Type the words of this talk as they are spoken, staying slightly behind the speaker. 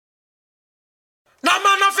No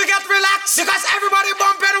man, no forget relax. Because everybody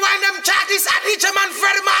bumping when them chat is a DJ man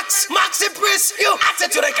Freddy Max. Maxi Priest, you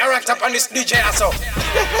acted to the character on this DJ also.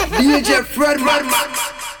 DJ Fred Max.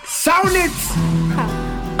 Sound it.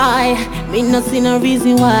 I mean not see no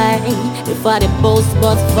reason why. If I the boast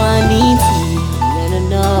but funny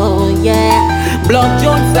no, yeah. Blood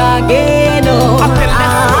Jones again, oh.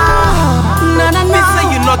 No, say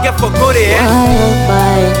you not get for good, eh?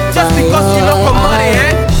 Just because you not for money,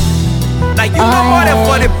 eh? Like you no more than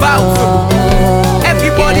for the bout.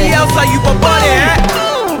 Everybody else are you for money, eh?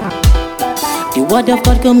 The word of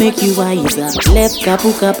God can make you wiser. Left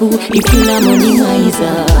kapu kapu if you not money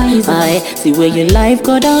miser. I see where your life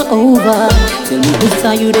got all over. Tell me who's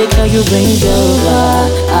how you they call you range over.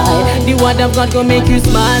 The word of God can make you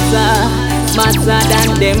smarter. Smarter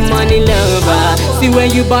than them money lover. See where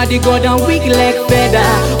your body go down weak like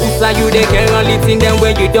feather. Who's how you they can only think them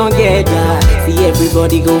when you don't get that. See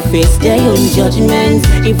everybody go face their own judgments.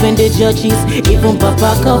 Even the judges, even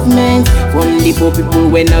papa government. From the poor people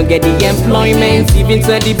when not get the employment. Even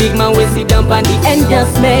to the big man we sit down on the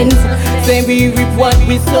endorsements. Say we reap what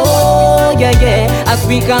we sow, yeah, yeah. As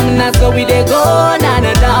we come now, so we they go, na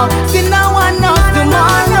na na. See no one knows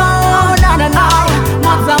tomorrow, na na na.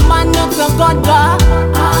 What's a man, not a God,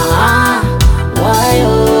 why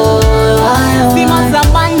oh, see what's a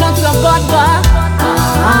man, not a God,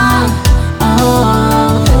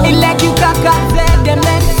 it like you can't say them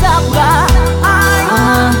next up, why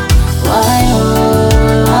oh,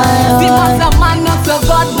 see what's a man, not a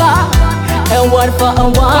God, and what for a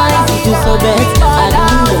while you do so best, I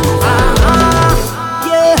don't know.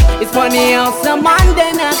 Yeah, it's funny how some man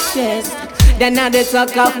then access. Then now they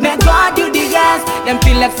talk of me, God do the rest. Them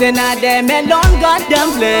feel like say now them alone got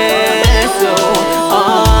them blessed.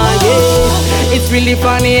 Oh yeah, it's really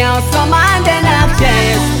funny how some man then have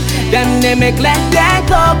chance. Them they make like they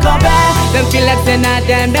go back. Them feel like say now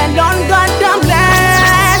them alone got them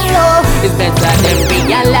blessed. So it's better than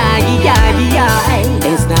realize.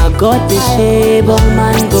 It's now God the shape of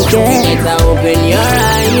man go get. Better open your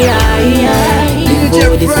eye.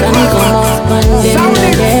 Before the sun come up and then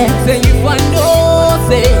again. Say you want know,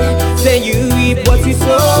 say you reap what you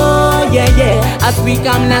sow, yeah, yeah. As we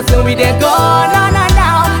come now, so we dey go, no.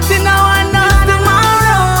 See no one knows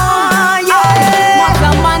tomorrow, yeah. What's a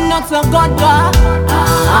man not so God,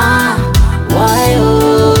 why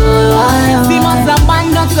oh, see what's a man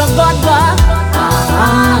not so God,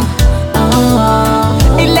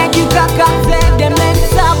 it like you can't say them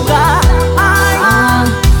next up,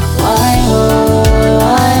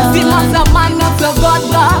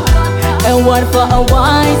 and what for a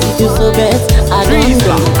wise you do so best. I don't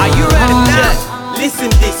know. Are you ready now? Listen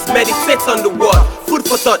this, meditate on the word. Food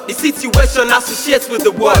for thought, the situation associates with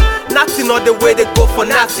the word. Nothing or the way they go for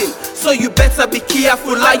nothing. So you better be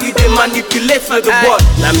careful how you they manipulate with the word.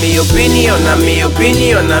 Na me opinion,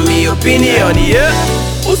 yeah.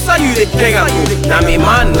 Who saw you the king? Na me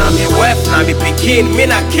man, na me wife, na me pikin. Me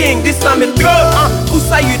na king, this time it go. Who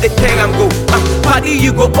saw you the king? I'm go. Party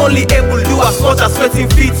you go only able do as much as sweating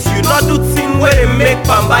fits you. Not do thing where they make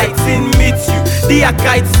pan biting meet you. The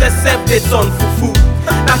kite says self they turn fufu.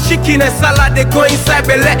 Now chicken and salad they go inside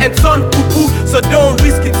belly and turn poo-poo. So don't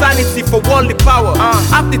risk eternity for worldly power.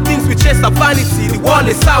 Half the things we chase are vanity, the world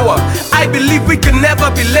is sour. I believe we can never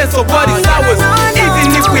be less of what is ours,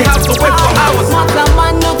 even if we have to wait for hours. What's a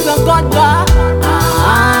man not so God, why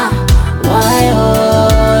oh,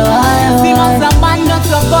 see what's a man not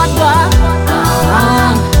so God,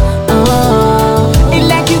 it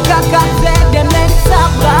like you can't say them next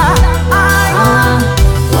up, why oh,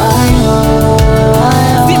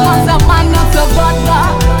 see what's a man not so God,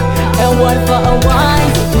 and what for a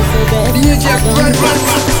wise you do so best. DJ Fred Max.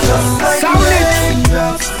 Sound it.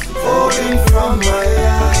 Falling from my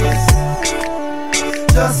eyes,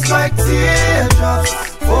 just like teardrops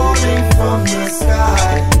falling from the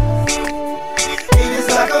sky. It is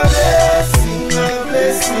like a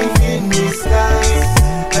blessing in disguise.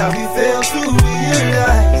 Now we fail to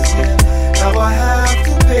realize, yeah. Now I have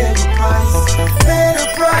to pay the price. Pay the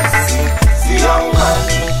price. See young man,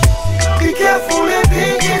 be careful and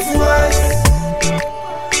think it's wise.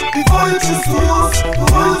 Before you choose to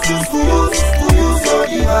use your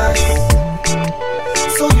device.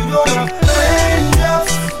 So you don't have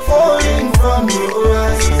raindrops falling from your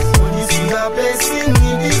eyes when you see a blessing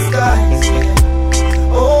in disguise,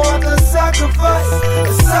 yeah. Oh, what a sacrifice,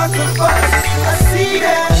 I see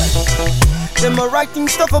them. Them are writing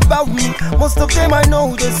stuff about me. Most of them I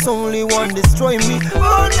know, there's only one destroy me.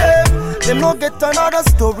 Oh, them not get another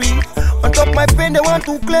story. On top my pen, they want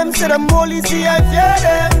to claim, say I'm only see I fear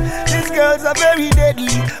them. These girls are very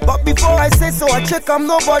deadly, but before I say so, I check I'm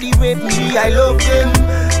nobody rape me. I love them,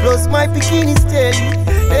 plus my bikini steady.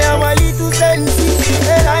 They are my little sensi,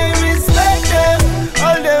 and I respect them.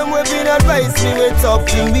 All them will been advise me with talk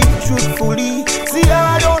to me truthfully. See,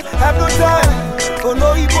 I don't have no time for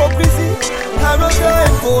no hypocrisy. I have no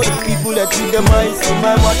time for the people that treat them eyes in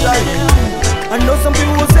my water. I know some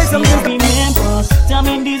people will say something. I remember time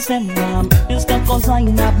in December, it's the cause I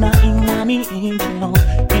have nothing in me angel.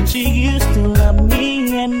 And she used to love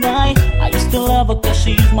me, and I used to love her cause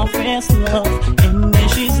she's my first love. And then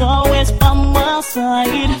she's always by my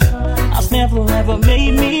side. Has never ever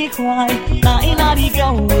made me cry. Now in the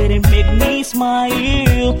girl where it make me smile.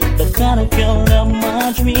 The kind of girl of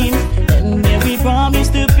my dreams. And then we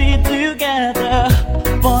promised to be together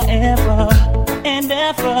forever and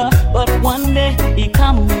ever. But one day he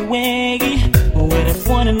come away with a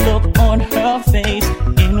funny look on her face.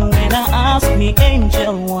 And when I asked me,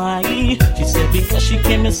 Angel, why? She said because she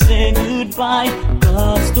came to say goodbye.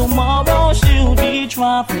 Cause tomorrow she'll be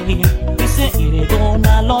traveling. He said it go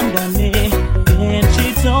to London. Then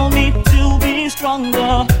she told me to be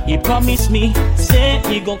stronger. He promised me, said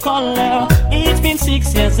he go call her. It's been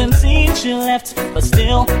 6 years since she left, but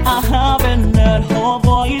still I haven't heard her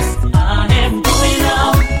voice. I am going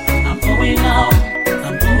out, I'm going out,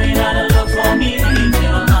 I'm going out to look for me,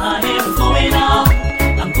 angel. I am going out,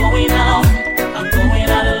 I'm going out, I'm going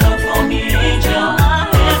out to look for me, angel. I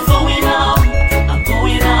am going out, I'm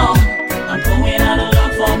going out, I'm going out to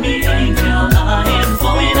look for me, angel. I am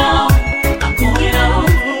going out, I'm going out,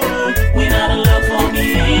 going out to look for me,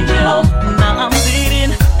 angel. Now I'm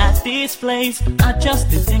sitting at this place, I just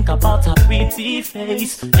think about her pretty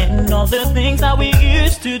face and all the things that we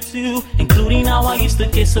used to do, including how I used to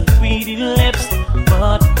kiss her pretty lips.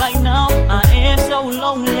 But right now I am so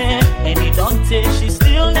lonely, and it don't take, she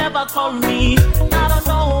still never called me. I don't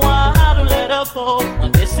know how to let her go,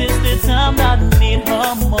 but this is the time that I need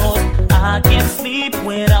her most. I can't sleep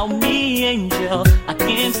without me, angel. I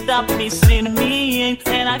can't stop missing me,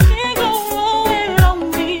 and I can't go on without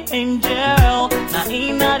me, angel. Now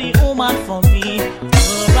ain't not the woman for me,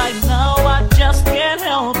 but right now I just can't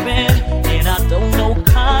help it, and I don't know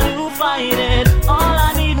how to fight it. All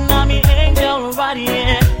I need now me angel right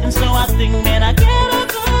here, and so I think, man, I gotta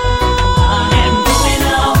go. I am going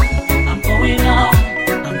out, I'm going out,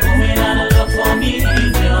 I'm going out to look for me,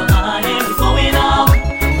 angel. I am going out,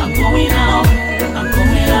 I'm going out, I'm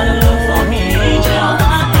going out to look for me, angel.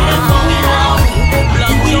 I am going out, I'm going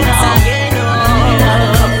out, I'm going out to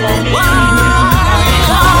look for me, angel.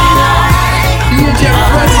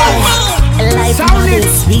 DJ Sound it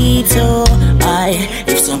sweet, oh.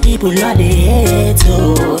 If some people not they hate,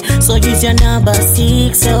 oh. So use your number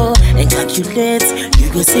 6, oh, and calculate, you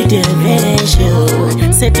go see the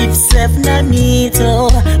ratio. Set if self not meet, oh,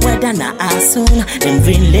 whether not as soon, then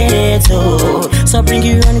bring late, oh. So bring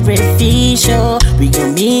your own red fish, oh, we go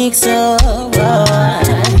mix, oh,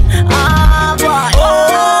 ah, boy,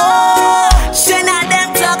 oh, she not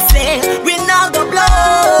them toxic, we not go blow.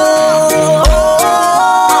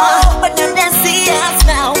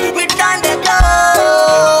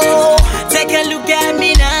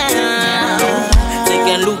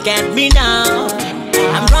 At me now,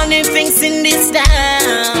 I'm running things in this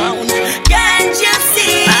town. Can't you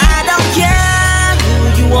see? I don't care who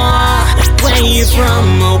you are, where you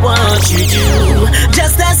from, or what you do.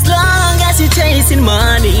 Just as long as you're chasing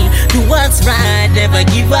money, do what's right, never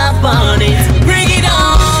give up on it. Bring it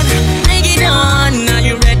on, bring it on. Are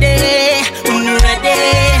you ready?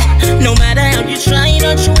 Ready? No matter how you try,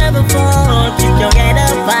 don't you ever fall. Keep your head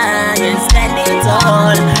up high and standing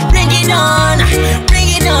tall. Bring it on.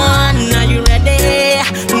 Are you ready?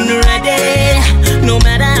 Ready? No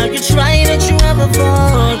matter how you try, don't you ever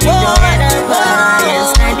fall. Keep your head up high and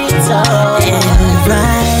standing tall. And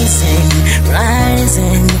rising,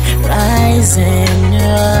 rising, rising,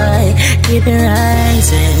 keep it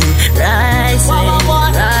rising, rising,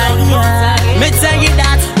 rising. Me tell you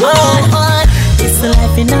that, it's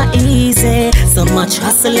life is not easy. So much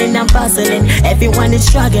hustling and puzzling, everyone is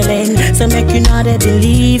struggling. So make you not to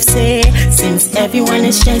believe, say, since everyone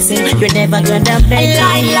is chasing, you're never gonna make it.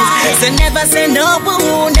 So never say no,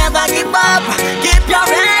 boo, never give up. Keep your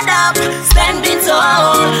head up, standing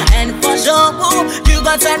tall. And for sure, boo, you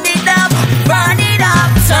gon' turn it up, burn it up,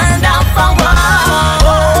 turn down for what?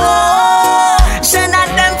 Oh, shine at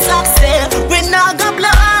them toxic, we not gonna blow.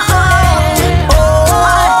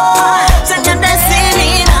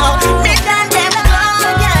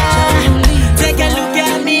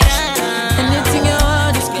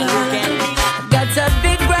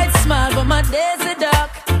 My days are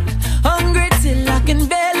dark. Oh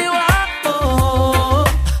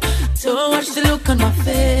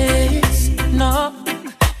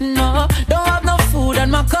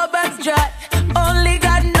dry. Only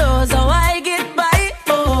God knows how I get by.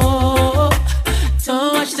 Oh,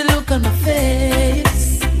 don't watch the look on my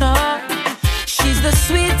face. No, she's the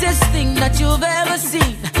sweetest thing that you've ever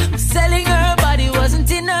seen. Selling her body wasn't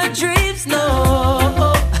in her dreams.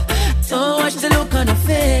 No, don't watch the look on her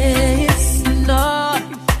face. No,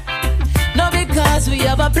 no, because we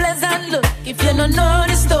have a pleasant look. If you don't know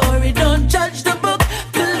the story, don't judge the book.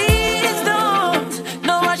 Please don't.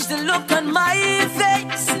 No, watch the look on my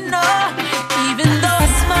face. No, even though I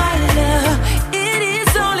smile, it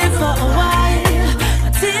is only for a while. My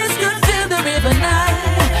tears could fill the river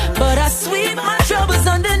Nile, but I sweep my troubles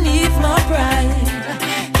underneath my pride.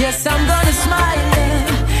 Yes, I'm gonna smile,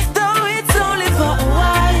 though it's only for a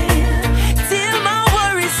while. Till my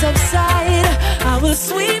worries subside, I will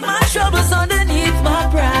sweep my troubles underneath my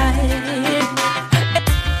pride.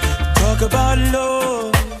 Talk about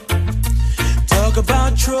love, talk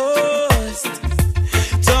about trust,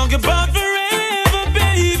 talk about forever,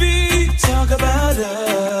 baby. Talk about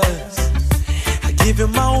us. I give you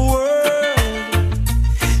my word,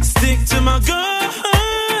 stick to my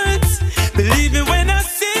guns. Believe me when I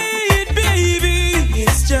say it, baby.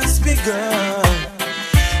 It's just begun.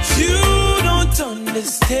 You don't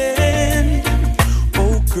understand,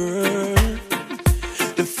 oh girl,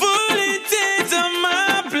 the full intent of my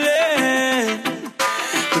plan.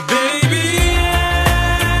 But baby,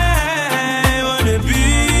 I wanna be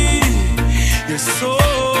your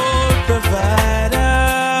sole provider.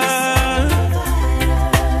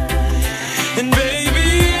 And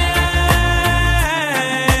baby,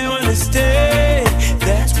 I wanna stay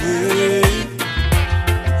that way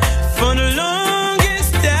for the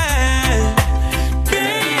longest time.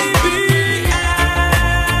 Baby, I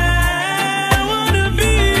wanna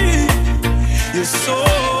be your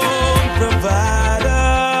sole provider.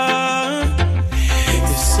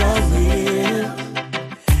 It's so real.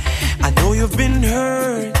 I know you've been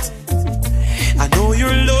hurt. I know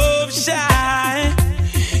your love shy.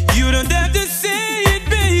 You don't have to say it,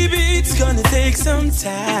 baby. It's gonna take some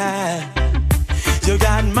time. You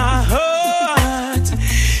got my heart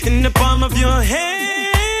in the palm of your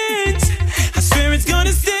hands. I swear it's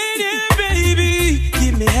gonna stay there, baby.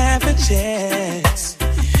 Give me half a chance.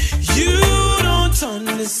 You don't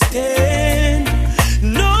understand,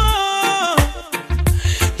 no,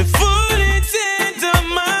 the full intent of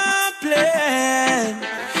my plan.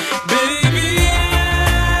 Baby, I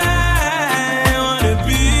wanna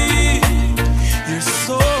be your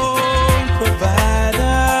sole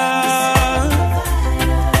provider.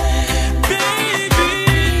 Baby,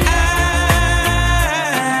 I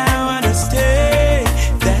wanna stay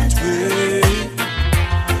that way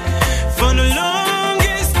for the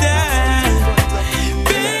longest time.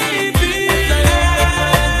 Baby,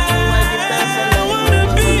 I wanna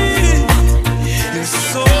be your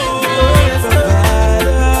sole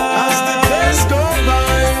provider. As the days go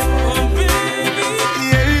by, Oh, baby.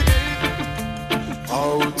 yeah,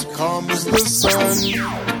 out comes the sun,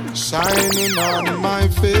 shining on my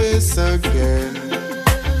face again.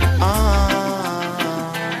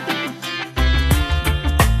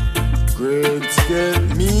 Grades get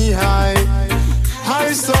me high,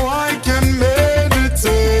 high so I can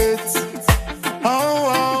meditate.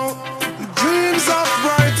 Oh, dreams of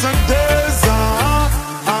brighter days.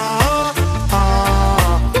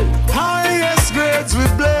 Highest grades we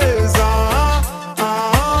blaze.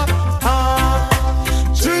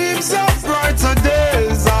 Dreams of brighter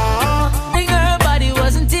days. Her body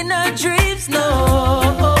wasn't in her dreams, no.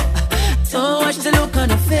 Don't watch the look on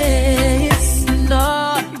her face, no.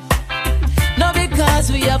 No,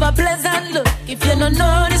 because we have a pleasant look. If you don't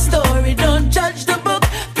know the story, don't judge the book.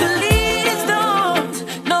 Please don't.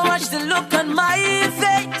 No, watch the look on my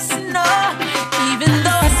face, no. Even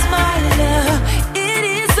though I smile, it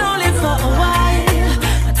is only for a while.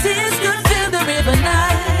 My tears could fill the river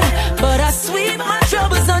Nile, but I sweep my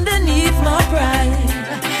troubles underneath my pride.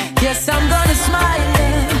 Yes, I'm gonna smile,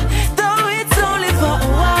 though it's only for a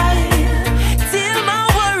while. Till my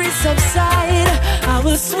worries subside, I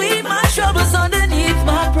will sweep my troubles underneath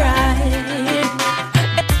my pride.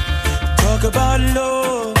 Talk about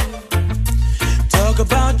love, talk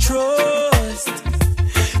about trust,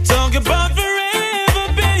 talk about forever,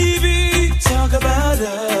 baby. Talk about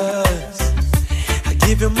us. I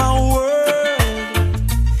give you my word,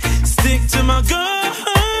 stick to my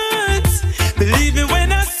guns. Believe me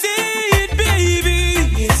when I say it, baby.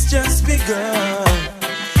 It's just begun.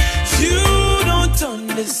 You don't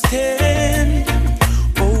understand,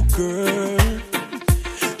 oh girl,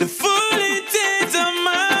 the full intent of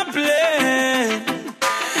my plan.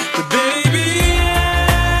 But baby,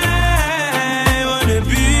 I wanna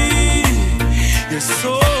be your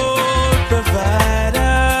soul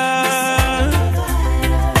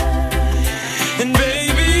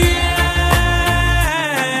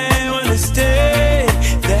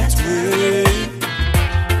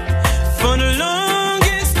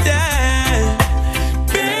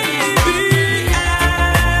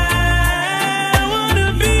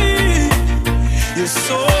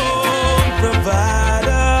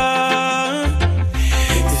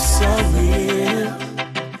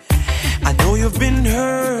been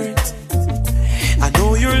hurt. I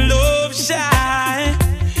know you're love shy.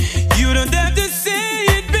 You don't have to say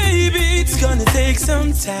it, baby. It's gonna take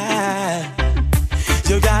some time.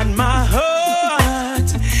 You got my heart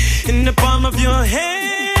in the palm of your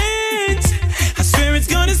hands. I swear it's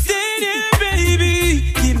gonna stay there,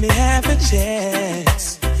 baby. Give me half a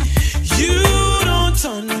chance. You don't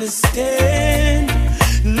understand,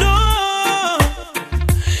 no,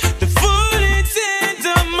 the full intent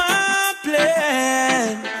of my plan.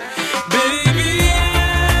 Baby,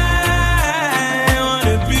 I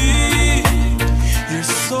wanna be your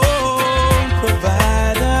sole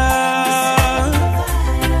provider.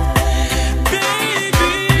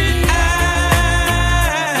 Baby, I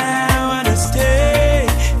wanna stay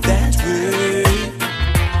that way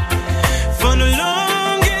for the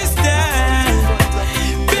longest time.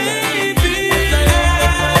 Baby,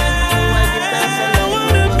 I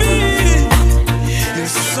wanna be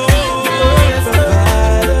your sole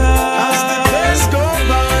provider. As the days go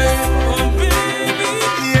by, Oh, baby.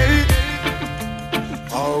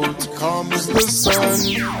 yeah. Out comes the sun,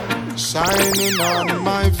 shining on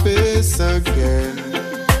my face again.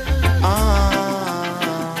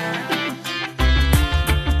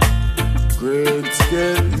 Grades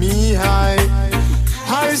get me high,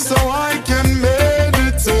 high so I can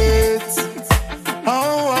meditate.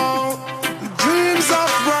 Oh, dreams of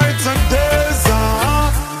brighter days.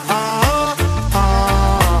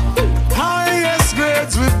 Highest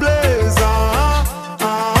grades we blaze.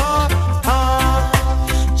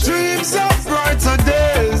 Dreams of brighter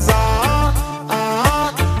days.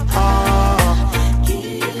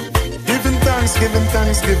 Giving thanks, giving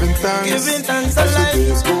thanks, giving thanks. Giving thanks As the alive.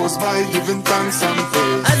 days goes by, giving thanks and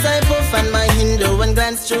praise. As I puff on my window and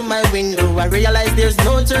glance through my window, I realize there's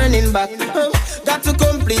no turning back. Oh, got to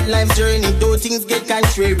complete life's journey, though things get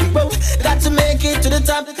contrary. Oh, got to make it to the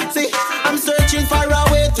top. See, I'm searching for a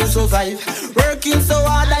way to survive. Working so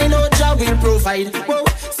hard, I know Jah will provide. Whoa,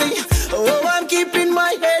 see, oh, I'm keeping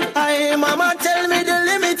my head high. Mama tell me the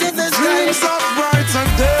limit is the sky. Dreams of brighter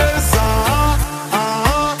days.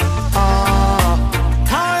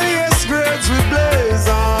 Highest grades we blaze.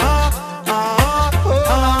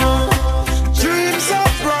 Dreams of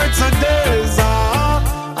brighter days.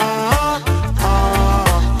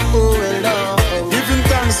 Giving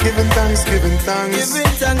thanks, giving thanks, giving thanks.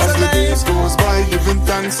 Giving thanks As the alive. days goes by, giving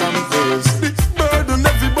thanks and praise. Big burden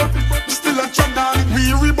everybody, still a tread on.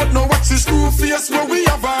 Weary but no watch is true face where we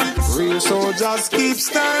have on. Real soldiers keep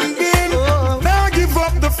standing. Now give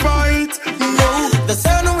up the fight. No. The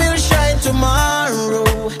sun will shine tomorrow.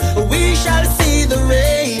 We shall see the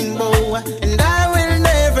rainbow, and I will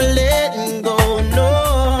never let go. No.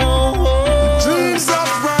 Dreams of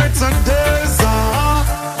brighter days.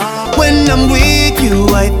 When I'm with you,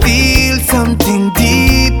 I feel something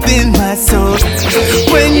deep in my soul.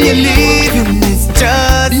 When you're leaving, it's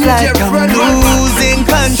just like I'm losing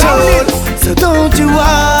control. So don't you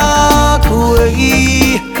walk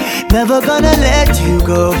away. Never gonna let you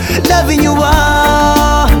go. Loving you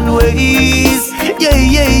always. Yeah,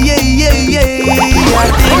 yeah, yeah, yeah, yeah. I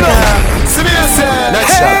think See me, sir.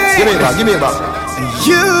 Next shot. Give me back, give me back.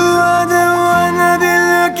 you are the one I've been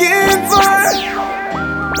looking for.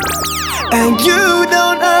 And you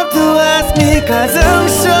don't have to ask me, cause I'm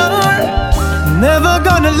sure never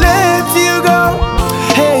gonna let you go.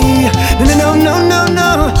 Hey, no, no, no, no, no,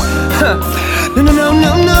 huh. No, no, no,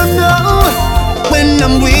 no, no, no. When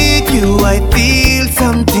I'm with you, I feel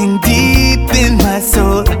something deep in my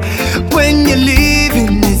soul. When you're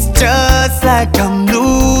leaving, it's just like I'm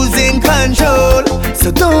losing control.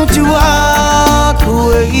 So don't you walk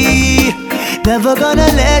away. Never gonna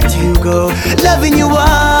let you go. Loving you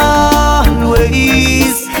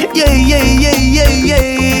always. Yeah, yeah, yeah, yeah,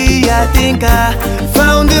 yeah. I think I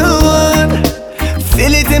found the one.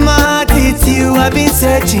 Feel it in my heart, it's you I've been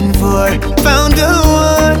searching for. Found the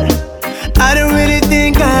one. I don't really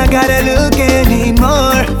think I gotta look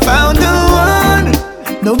anymore. Found the one.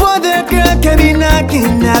 No other girl can be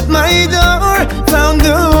knocking at my door. Found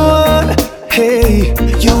the one. Hey,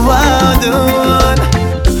 you are the one.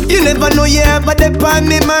 You never know you ever dip on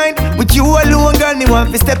me mind. With you alone, girl, me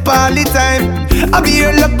want to step all the time. I'll be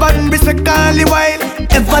your love and respect all the while.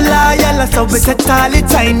 Ever loyal, so we set all the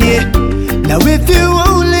time, yeah. Now if you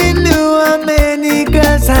only knew how many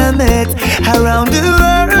girls I met around the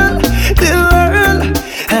world,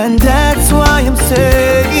 and that's why I'm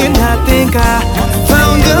saying I think I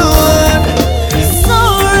found the one.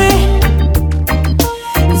 Sorry,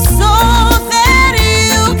 so that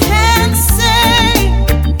you can say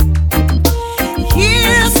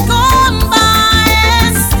years gone by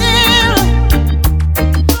and still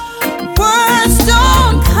words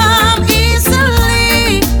don't come easily.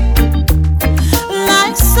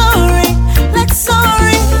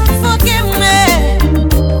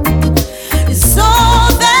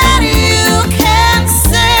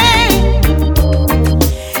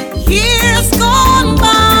 years gone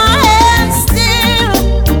by and still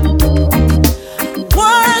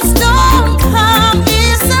words don't come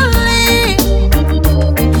easily.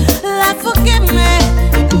 Like forgive me,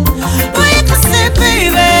 but you can say,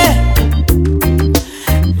 baby,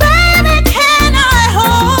 baby, can I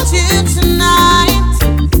hold you tonight?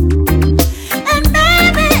 And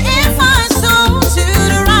maybe if I told you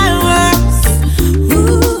the right words,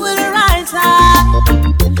 ooh, at the right time,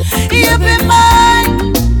 you'd be mine.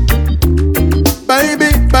 Baby,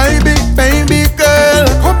 baby, baby girl.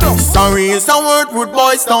 Sorry is a word rude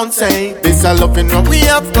boys don't say. This a loving what we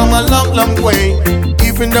have come a long, long way.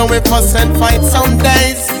 Even though we fuss and fight some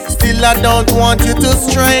days, still I don't want you to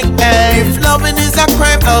stray. Hey, if loving is a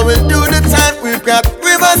crime, I will do the time. We've got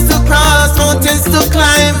rivers to cross, mountains to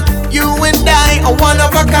climb. You and I are one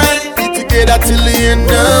of a kind. Be together till the end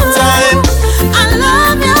of time. I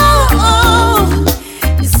love you,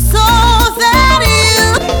 so that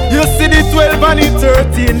You see the 12 and the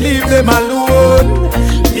 13, leave them alone.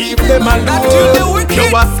 Leave them alone.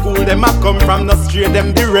 Show a school, them a come from the straight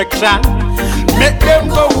them direction. Make them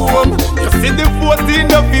go home. You see the 14,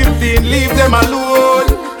 the 15, leave them alone.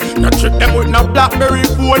 No trick them with no BlackBerry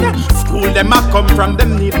phone. School them a come from,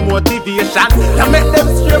 them need motivation. Now make them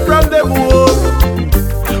straight from them home.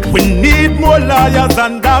 We need more lawyers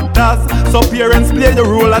and doctors, so parents play the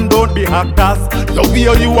role and don't be actors. The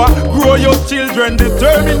way you are, grow your children,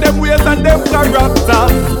 determine them ways and them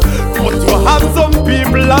characters. But you have some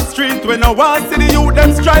people on street when I want to see the youth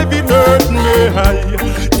them striving hurt me.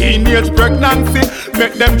 Teenage pregnancy,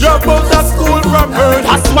 make them drop out of school from hurt.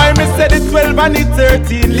 That's why me say the 12 and the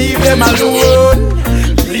 13, leave them alone.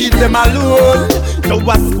 Leave them alone. To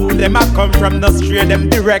a school them a come from the straight them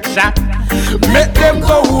direction. Make them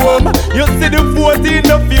go home. You see the 14,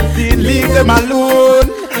 the 15, leave them alone.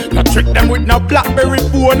 No trick them with no BlackBerry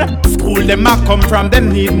phone. School them a come from, them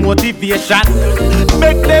need motivation.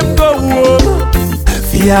 Make them go home.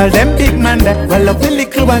 Feel them big man that well up the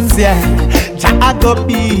little ones, yeah. I go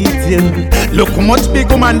beat you. Look how much big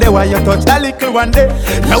woman they why you touch a little one day.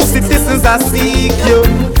 Now citizens are seek you.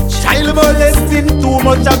 Child molesting, too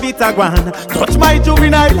much of it a gone. Touch my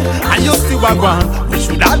juvenile and you see what gone. We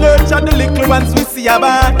should have nurtured the little ones we see a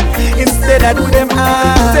bad. Instead I do them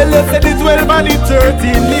hard. Tell us that the 12 and the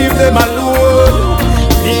 13, leave them alone.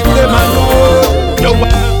 Leave them alone. Yo,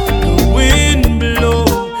 the wind blow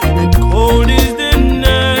and cold is the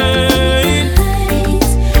night.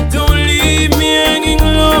 Don't leave me hanging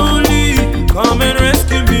lonely. Come and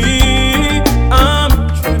rescue me. I'm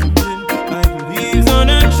trembling like leaves on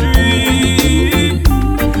a tree.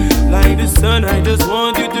 Like the sun, I just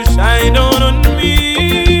want you to shine down on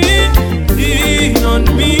me. Lean on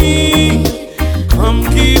me. Come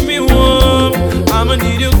keep me warm. I'ma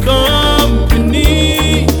need your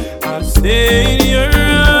company. I'll stay in your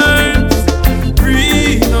arms.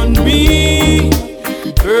 Breathe on me,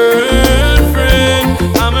 girlfriend.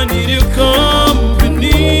 I'ma need your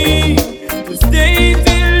company to stay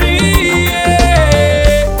till the end,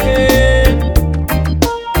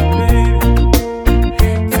 baby.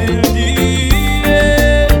 Till the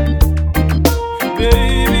end,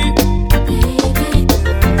 baby.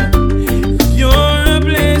 You're a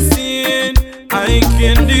blessing. I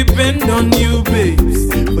can depend on you, babes.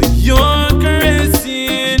 For your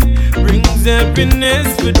caressing brings happiness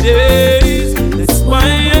for days. That's why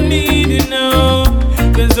I need you now.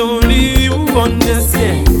 Cause only you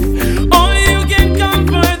understand. Only you can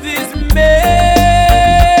comfort this man.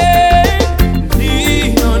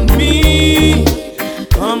 Lean on me.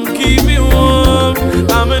 Come keep me warm.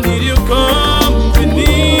 I'ma need your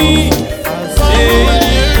company. I'll stay in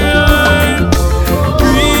your arms.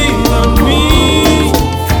 Breathe on me.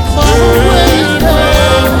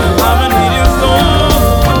 I'ma need your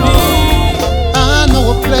company. I know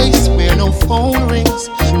a place where no phone rings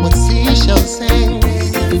when seashells sing.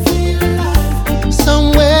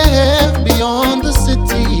 Somewhere beyond the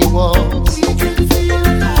city walls,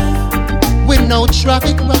 with no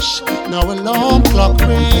traffic rush, no alarm clock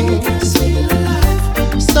rings.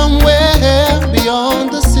 Somewhere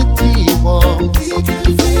beyond the city walls,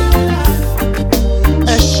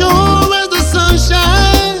 as sure as the sun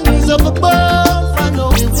shines up above, I know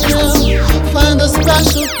we will find a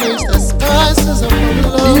special place that spices up our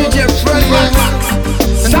love. DJ Fred Max.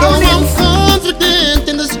 And though I'm confident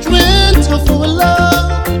in the strength of our love,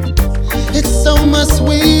 it's so much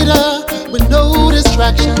sweeter with no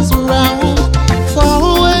distractions around. Far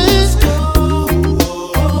away,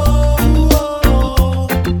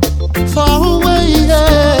 far away,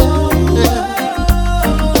 yeah.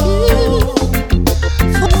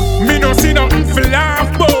 Me no see nothing for laugh,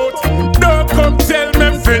 but don't come tell me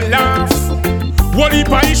for laugh. What if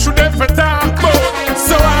I issue them for talk?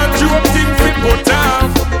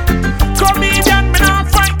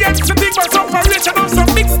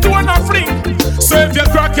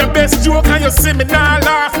 see me now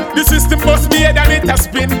laugh. The system must be head and it a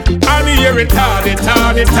spin. And me hear it hard, it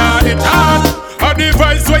hard, it hard, it hard. And the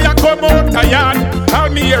voice where you come out a yard.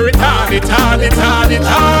 And me hear it hard, it hard, it hard, it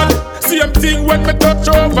hard. Same thing when me touch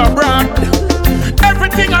over broad.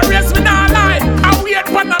 Everything I raise me now lie. I wait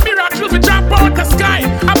for a miracle me drop out the sky.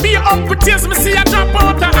 I be up with tears me see I drop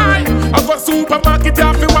out the eye. I go supermarket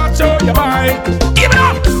and fi watch how you buy. Give it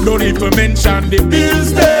up. No need to mention the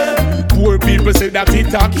bills there. Poor people say that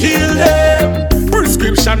it a kill them.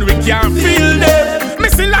 Prescription we can't fill them. Me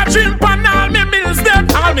still a drink on all me mills them.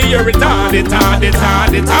 All me hear it hard, it hard, it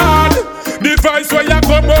hard, it hard. The voice where you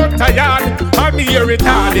come out tired. All me hear it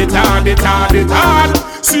hard, it hard, it hard, it hard.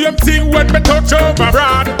 Same thing when me touch over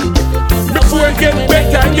broad. Before it get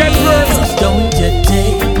better, get worse. Don't you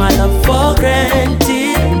take my love for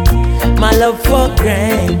granted. My love for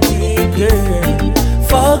granted, girl.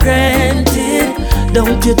 For granted.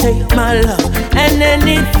 Don't you take my love. And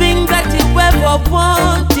anything that you ever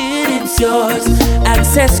wanted, it's yours.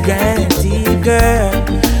 Access granted, girl.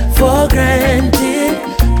 For granted.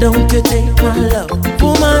 Don't you take my love.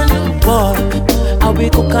 Woman, boy. How we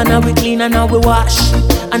cook and how we clean and how we wash.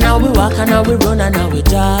 And how we walk and how we run and how we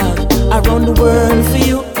jog. Around the world for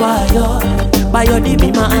you, why you? Buy your the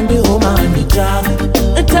beamer and the home and the job.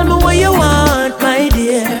 And tell me what you want, my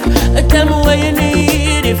dear. And tell me what you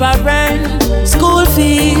need. If I rent, school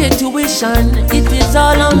fee, tuition, it is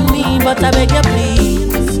all on me. But I beg you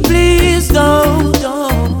please, please don't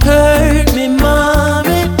hurt me,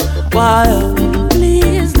 mommy. Why?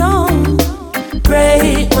 Please don't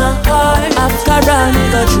break my heart. After all,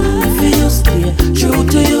 the truth for you, stay true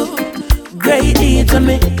to you. Great deeds I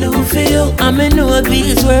me do for you. I me know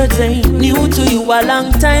these words ain't new to you. A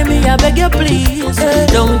long time me I beg you please.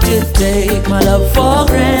 Don't you take my love for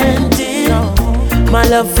granted. My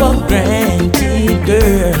love for granted,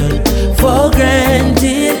 girl. For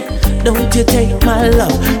granted. Don't you take my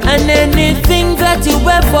love. And anything that you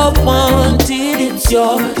ever wanted, it's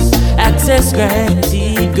yours. Access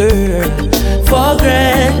granted, girl. For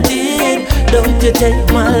granted. Don't you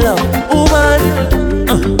take my love.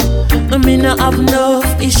 Woman, I mean I have no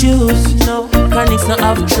issues, no. Chronics not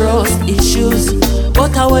have trust issues.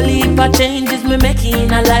 But I will leap a changes me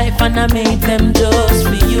making a life and I make them just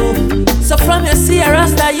for you. So from your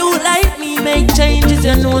serious that you like me make changes,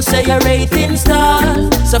 you know say your rating star.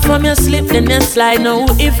 So from your slip then you slide, no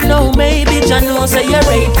if no maybe you know say your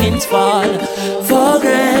ratings fall. For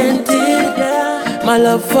granted, my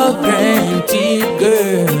love for granted,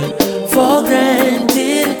 girl. For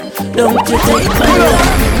granted, don't you take my love.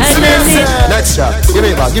 And then next shot, give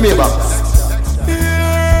me back, give me back.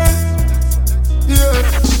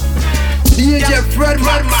 DJ Fred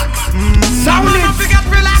Max. Sound it. Don't forget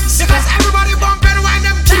relax, because everybody bumping when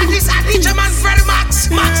them jack this and DJ man Fred Max.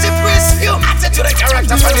 Maxi Prince, you acted to the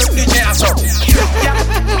character for this DJ as well.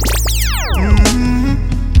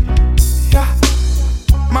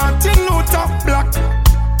 Martin Luther Black,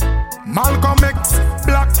 Malcolm X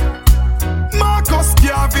Black, Marcus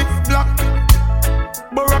Garvey Black,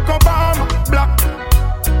 Barack Obama Black,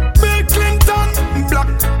 Bill Clinton Black.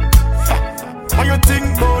 How you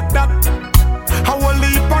think about that? How a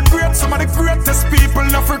leap and great, some of the greatest people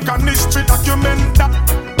in African history document that.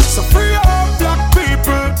 So free all black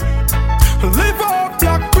people, live all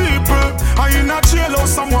black people. I in a jail or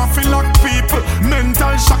someone feel like people.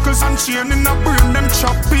 Mental shackles and chain in a brain, them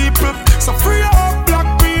trap people. So free all black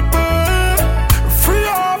people, free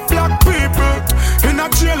all black people. In a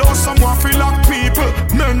jail or someone feel like people.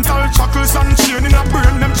 Mental shackles and chain in a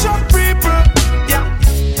brain, them trap people. Yeah,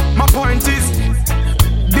 my point is,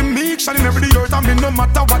 the meek shall never the earth and be no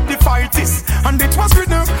matter what the fight is. And it was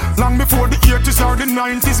written long before the 80s or the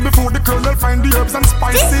 90s, before the colonel find the herbs and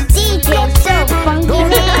spices. Young people, don't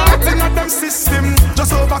get caught in them system.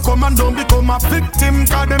 Just overcome and don't become a victim.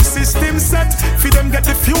 Cause them system set, for them get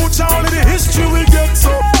the future, only the history we get.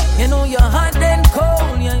 So you know you're hot and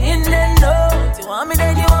cold, you're in and out. You want me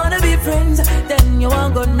then you wanna be friends. Then you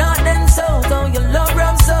want go north and south. Oh, you love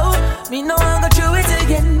rum so me no want go through it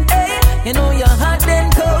again. Hey, you know you're hot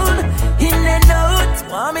and cold, in and out.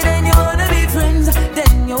 Want me then you wanna be friends.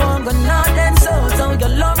 Then you want go north and south. Oh, you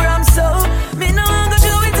love rum so me no want go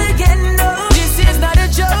through it again. No, this is not a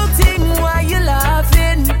joke thing. Why you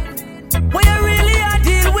laughing? What you really are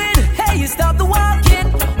deal with? Hey, you stop the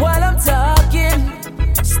walking while I'm talking.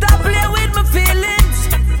 Stop playing with my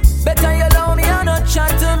feelings. Better you allow me and not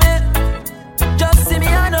chat to me. Just see me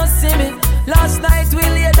and not see me. Last night we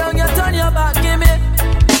lay down, you turn your back.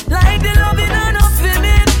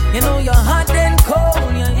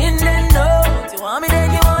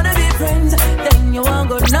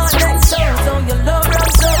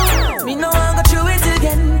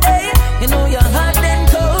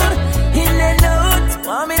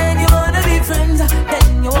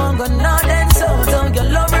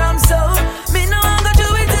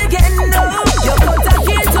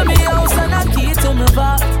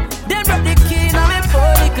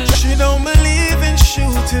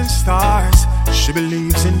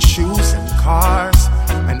 shoes and cars,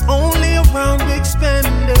 and only around big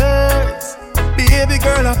spenders. Baby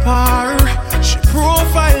girl apart, she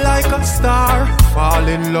profile like a star. Fall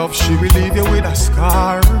in love, she will leave you with a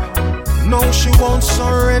scar. No, she won't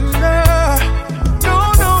surrender. No,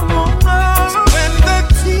 no, no, no. So when the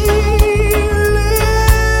deal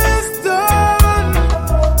is done,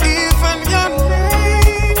 even your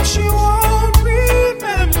name she won't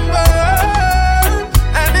remember.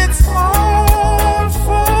 And it's all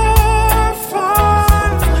for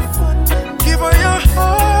fun. Give her your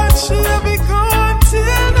heart, she'll be gone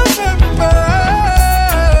till November.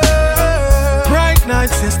 Bright night,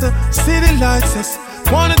 sister, city lights, sister.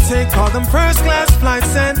 Wanna take all them first class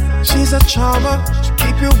flights, and she's a charmer, she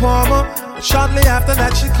keep you warmer. Shortly after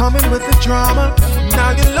that she coming with the drama.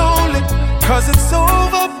 Now you're lonely, cause it's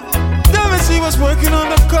over. Never she was working on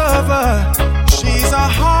the cover. She's a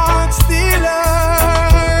heart stealer,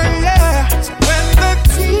 yeah. So when the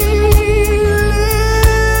deal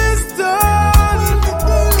is done,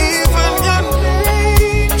 even your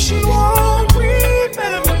name she won't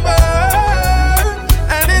remember.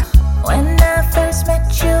 And it When I first met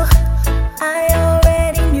you, I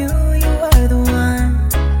already knew you were the one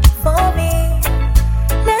for me.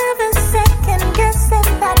 Never second guessing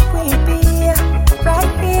that we'd be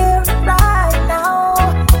right here, right now.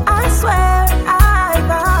 I swear, I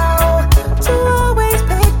vow to always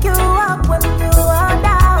pick you up when you are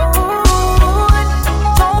down.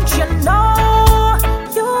 Don't you know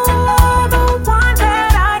you are the one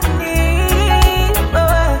that I need?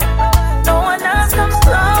 But no one else comes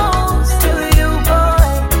close to you, boy.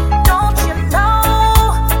 Don't you know?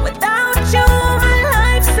 Without you, my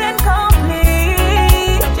life's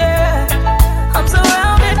incomplete. Yeah, I'm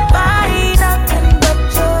surrounded by nothing but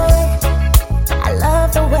joy. I love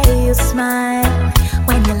the way you smile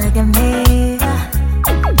when you look at me. I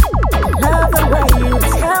love the way you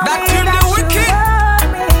tell me that you love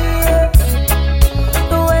me.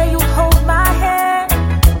 The way you hold my hand,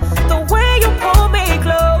 the way you pull me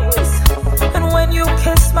close, and when you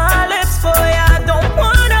kiss my lips, boy, I don't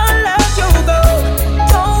wanna let you go.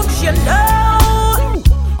 Don't you know?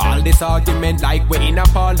 All this argument like we in a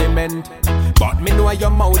parliament, but me know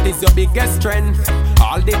your mouth is your biggest strength.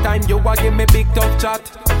 All the time you a give me big tough chat,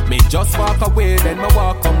 me just walk away then me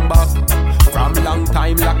walk come back. From long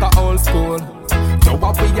time like a old school, so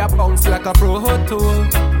what we a bounce like a pro tool.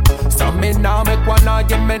 So me now make one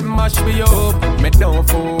argument mash me up, me don't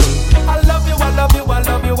fool. I love you, I love you, I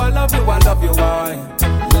love you, I love you, I love you, I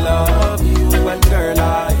love you, and girl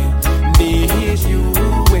I need you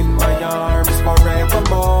in my arms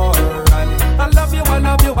forevermore. And I love you, I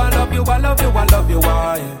love you, I love you, I love you, I love you,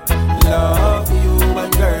 I love you,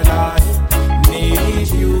 and girl I need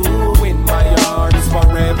you in my arms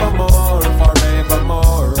forevermore,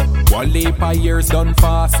 forevermore. One leap of years done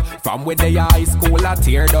fast, from with the high school I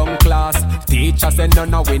tear down class. Teacher said no,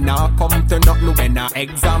 no, we not come to nothing when a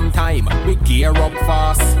exam time, we gear up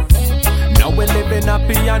fast. Now we living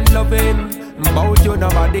happy and loving, about you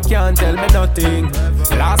nobody can tell me nothing.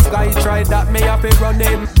 Last guy tried that, me have to run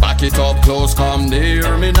him. Back it up close, come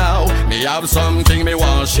near me now. Me have something me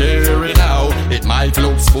want share it now. It might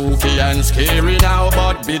look spooky and scary now,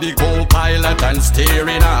 but be the co-pilot and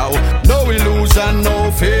steering now. No illusion,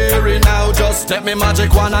 no fearing now. Just step me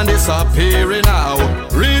magic one and disappearing now.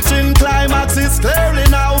 Reaching climax is clearly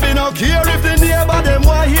now. We no care if the neighbor them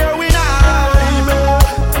want hear we now.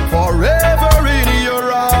 Forever in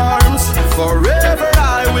your arms, forever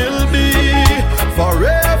I will be.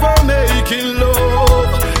 Forever making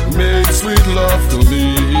love, make sweet love to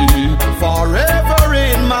me. Forever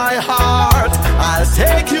in my heart, I'll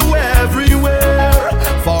take you everywhere.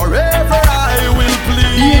 Forever I will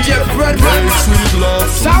plead, make sweet love to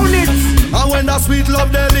Sound me. it. And when that sweet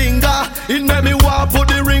love they linger, it make me want put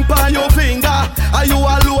the ring on your finger. Are you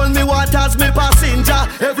alone, me want as me passenger.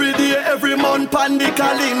 Every day, every month, pan the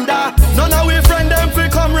calendar. None of we friend them fi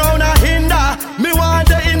come round and hinder. Me want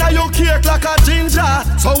the inna your cake like a ginger.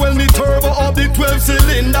 So when me turbo up the 12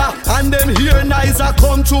 cylinder, and them hear nice a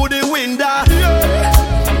come through the window. Yeah.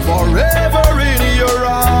 Forever in your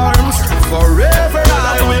arms, forever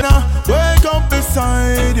I will. Wake up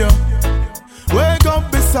beside you, wake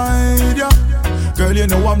up beside you. Girl, you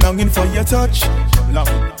know I'm longing for your touch.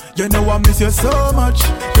 You know I miss you so much.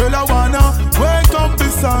 Girl, I wanna wake up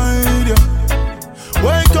beside you,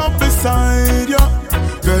 wake up beside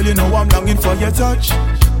you. Girl, you know I'm longing for your touch.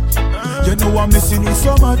 You know I'm missing you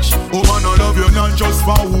so much. Oh man, I love you not just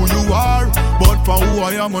for who you are, but for who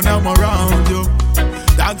I am when I'm around you.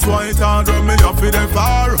 That's why it's hard when me off it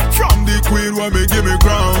far from the queen when me give me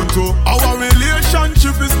crown to. Our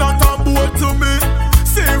relationship is not a boat to me.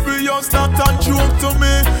 Serious, not a joke to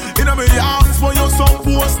me. In my arms where you're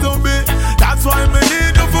supposed to be. That's why me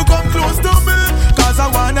need you to come close to me. Cause I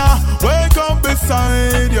wanna wake up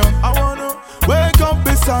beside you. I wanna wake up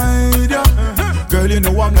beside you. Girl, you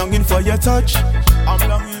know I'm longing for your touch. I'm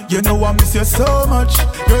longing. You know I miss you so much.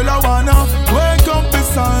 Girl, I wanna wake up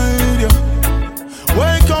beside you.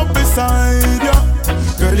 Wake up beside you.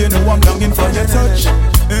 Girl, you know I'm longing for your touch.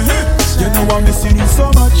 You know I'm missing you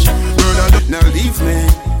so much. Girl, now leave me.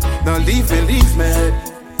 Now leave me, leave me.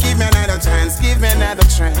 Give me another chance, give me another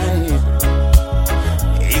try.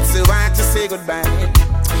 It's so hard to say goodbye.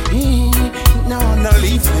 No, no,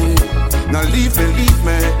 leave me. No, leave me, leave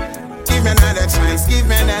me. Give me another chance, give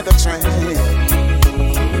me another try.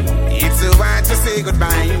 It's so hard to say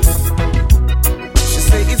goodbye. She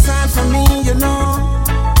say it's hard for me, you know.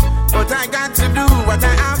 But I got to do what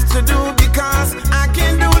I have to do because I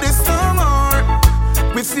can't do this no more.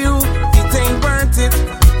 With you, it ain't worth it.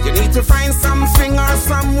 You need to find something or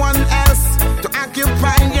someone else to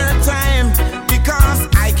occupy your time because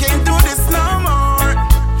I can't do this no more.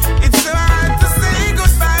 It's so hard to say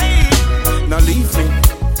goodbye. Now leave me,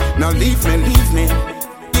 now leave me, leave me.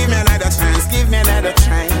 Give me another chance, give me another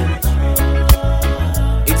try.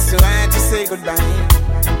 It's so hard to say goodbye.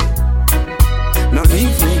 Now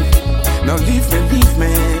leave me, now leave me, leave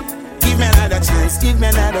me. Give me another chance, give me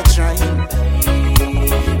another try.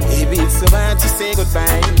 Baby, it's so hard to say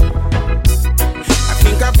goodbye. I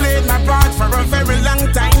think I played my part for a very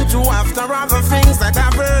long time too. After all the things that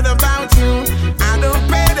I've heard about you, I don't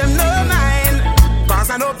pay them no mind. Cause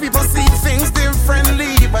I know people see things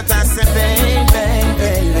differently. But I say, baby,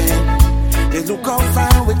 baby, they look how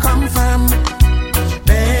far we come from.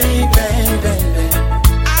 Baby, baby,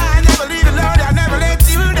 I never leave you alone, I never let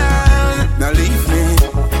you down. Now leave me,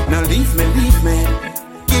 now leave me, leave me.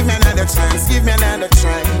 Give me another chance, give me another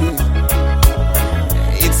try.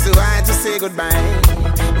 It's so hard to say goodbye.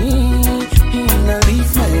 Now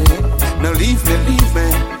leave me, now leave me, leave me.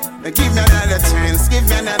 Give me another chance, give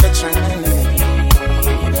me another try.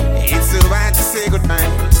 It's so hard to say goodbye.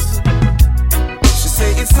 She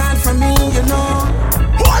say it's hard for me, you know.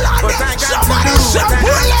 But I got to do what I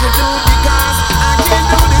have to do because I can't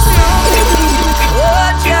do this no. Oh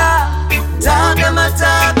yeah, talk them a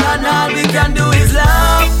talk and all we can do is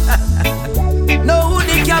love. No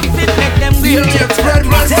they can fit make them real. Tell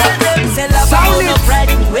them say love on the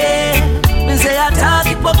right way. Me say I talk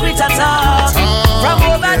hypocrite at all. From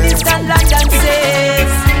over distant land and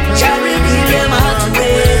says, carry me them out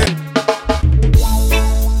way.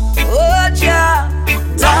 Oh yeah,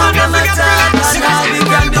 talk them a talk and all we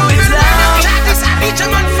can do is love. No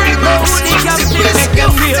they can fit make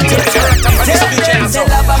them real. Tell them say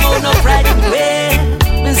love on the right way.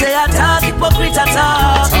 Me say I talk hypocrite at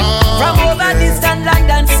all. From over distant land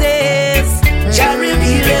and says, carry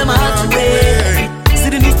me them out way. See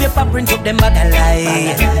the newspaper print up them bag a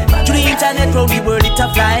lie. To the internet round the world it a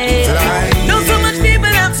fly. Now so much people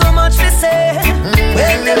have so much to say.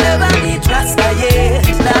 Well they never need trust yet.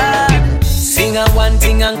 Sing a one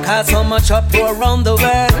thing and cause so much uproar around the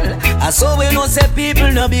world. I saw we know say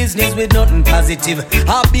people no business with nothing positive.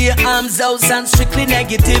 I be arms out and strictly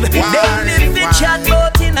negative. They live in chat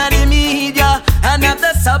about in the media and have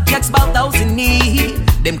the subjects about those in need.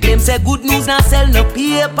 Them claim say good news not sell no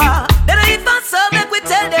paper. Then I even serve like we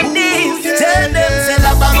tell them this. Tell them say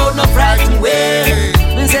love about no frightened way.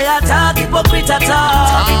 Me say I talk hypocrite at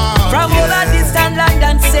all. From all a distant land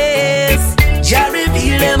and says, Jah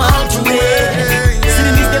reveal them all to me. See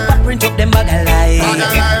the newspaper print up them bag a lie.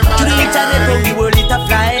 To the internet round the world it a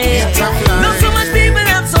fly. Now so much people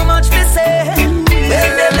have so much to say.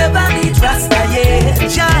 Well they never need trust yet.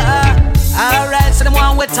 Jah. Alright, so them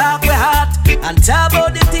one we talk we hot and talk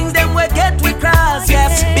about the things them we get we cross.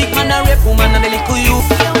 Yes, big man and rape woman and the little you.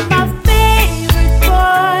 You're my favorite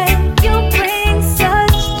boy. You bring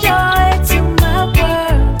such joy to my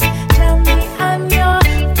world. Tell me I'm your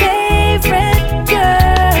favorite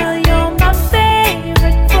girl. You're my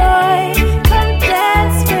favorite boy. Come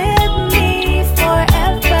dance with me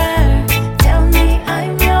forever. Tell me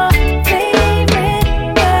I'm your favorite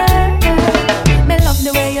girl. Me love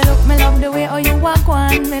the way you look, me love the way how you walk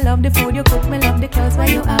on. Me love the food you cook, me love the clothes where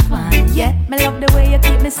you have on. Yeah, me love the way you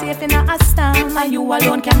keep me safe in a storm. And you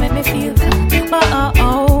alone can make me feel calm.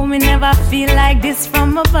 But me never feel like this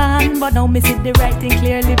from a band. But now me see the right thing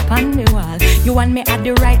clearly on the wall. You want me at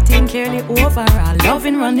the right thing clearly overall.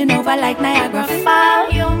 Loving running over like Niagara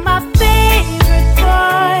Falls. You're my favorite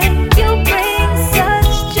boy. You bring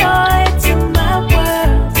such joy to my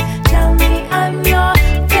world. Tell me I'm your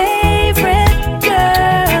favorite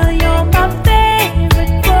girl. You're my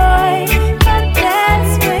favorite boy. Come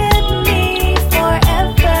dance with me forever.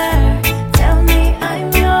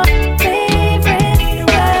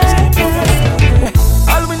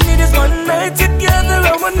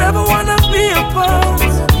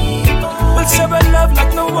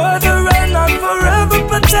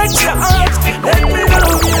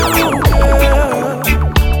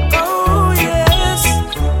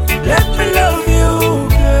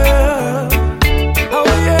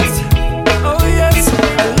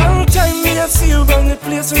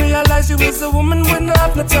 woman when I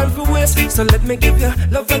have no time for waste. So let me give you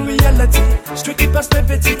love and reality, strictly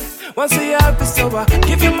positivity. Once you have this over,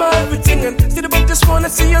 give you my everything. And still about just wanna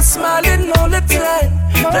see you smiling all the time.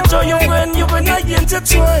 The joy you when you and I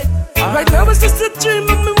intertwine. Right now it's just a dream,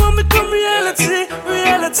 but me want me come reality,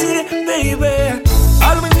 reality, baby.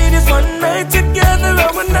 All we need is one night together,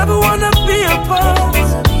 and we never wanna be apart.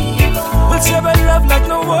 We'll share a love like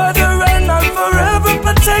no other, and I'll forever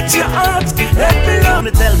protect your heart. Let me love.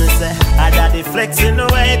 Me tell me say, I daddy flexing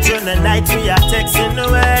away during the night we are texting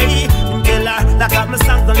away. Killer, lock up my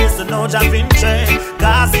song to listen, no jumping train,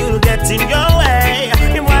 cause you'll get in your way.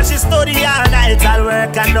 Him while she study all night, I'll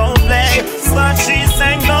work and don't play. But she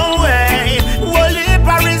sang no way. Well, if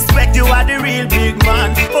I respect you are the real big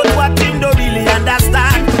man, but what him don't really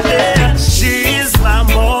understand, yeah. She's my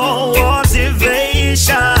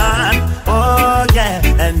motivation, oh yeah,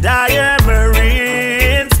 and I am her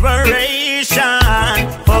inspiration,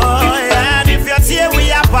 oh yeah. And if you're here,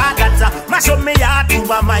 we are part that mash up me heart to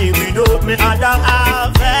my mind without me other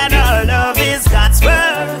half. And our love is God's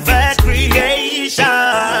perfect creation.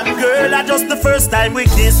 Girl, I just the first time we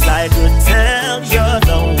kiss, I could tell you're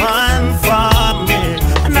the one for me.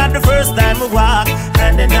 And not the first time we walk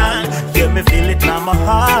hand in hand, you me feel it in my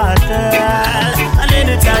heart, girl. And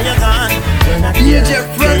anytime you're gone, you're not here. I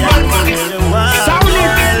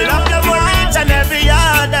love you more each and every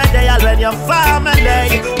other day. I'll when your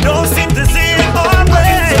family don't seem to see it all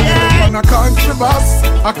way. On a country bus,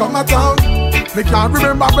 I come a town. Me can't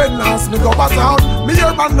remember when last me go a town. Me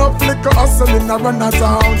hear man no flicker hustling a run a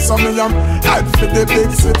town. So me am head for the big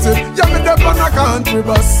city. Yeah, me dey on a country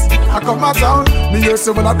bus, I come a town. Me hear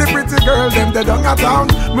some of the pretty girl them they down a town.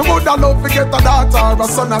 Me woulda love to get a daughter or a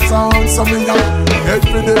son a town. So me am head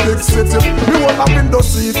for the big city. Me hold a window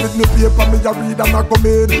seat with me paper, me a read and a come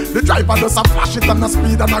in. The driver does a flash it and a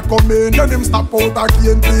speed and a come in. Then him stop out a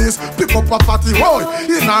key and place, pick up a fatty boy.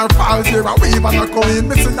 In our falls here a weave and a come in.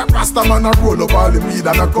 Me see the Rasta man a roll up all the weed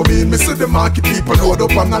and a come in. Me see the market people load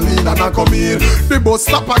up and a lean and a come in. The bus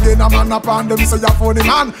stop again, a man upon them say you funny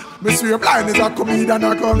man. Me swear blind is a comedian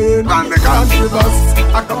a come in. Run the country bus,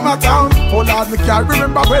 I come a town. Oh Lord, me can't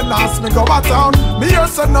remember when last me go a town. Me hear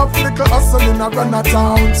some up little hustling a run a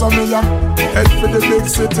town. So me a head for the big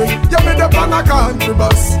city. Yeah, me dey on a country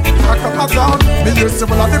bus, I come a town. Me hear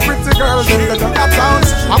some of the pretty girls in the down a town.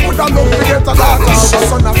 I woulda love to get a daughter or a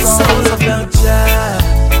son a town. It's all about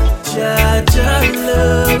Jah,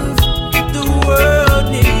 love. The world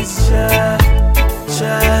needs Jah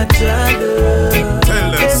love. Tell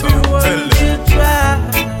them so, tell them.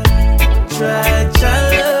 Try Jah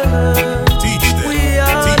love. Teach them, we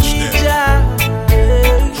all teach need them.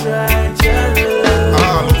 Try Jah love.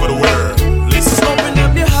 All over the world, listen. Open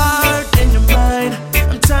up your heart and your mind.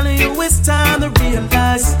 I'm telling you it's time to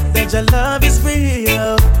realize that your love is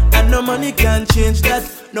real, and no money can change that.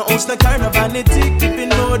 No ounce, no car, no vanity. If you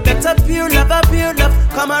know that a pure love,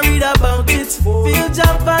 come and read about it. Feel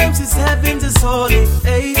your vibes, it's heaven's, it's holy.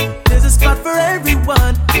 Hey, there's a spot for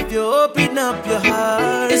everyone if you open up your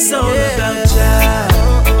heart. It's all about Jah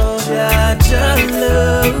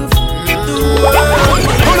love. The world.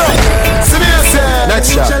 Next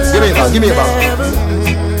shot, give me a ball.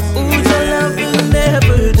 Ooh, your love will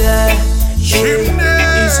never die.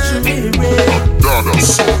 It's truly real.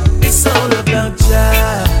 It's all about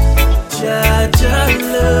Jah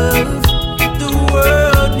love. The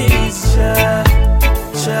world needs Jah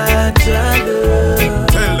love.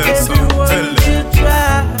 Tell them so, tell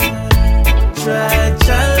them. Try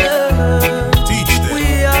Jah love. Teach them, we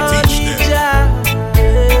all teach need them.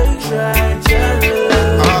 Try Jah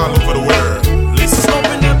love. All over the world, listen.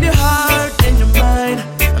 Open up your heart and your mind.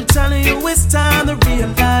 I'm telling you it's time to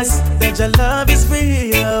realize that your love is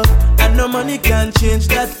real, and no money can change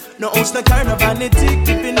that. No ounce, no car, no vanity.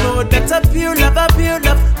 If you know that a pure love,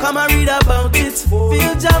 come and read about it. Feel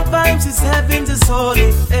your vibes, it's heaven's, it's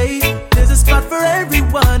holy. Hey, there's a spot for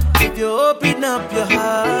everyone if you open up your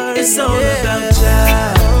heart. It's all about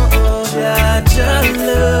Jah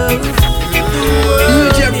love.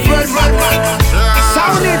 DJ Fred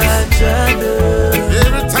sound it.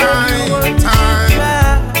 Every time.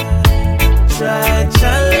 Try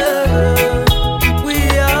Jah love. We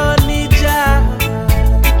all need Jah.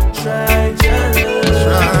 Try Jah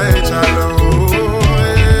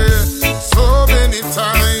love. So many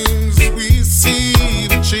times we see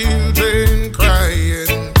the children crying.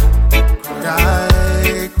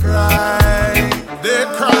 Cry. They're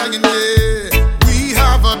crying, yeah. We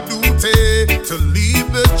have a duty to leave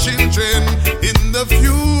the children in the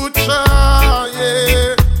future,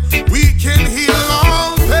 yeah. We can heal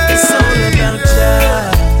all pain. It's all about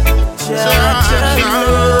Jah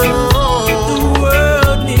love. The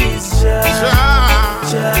world needs Jah.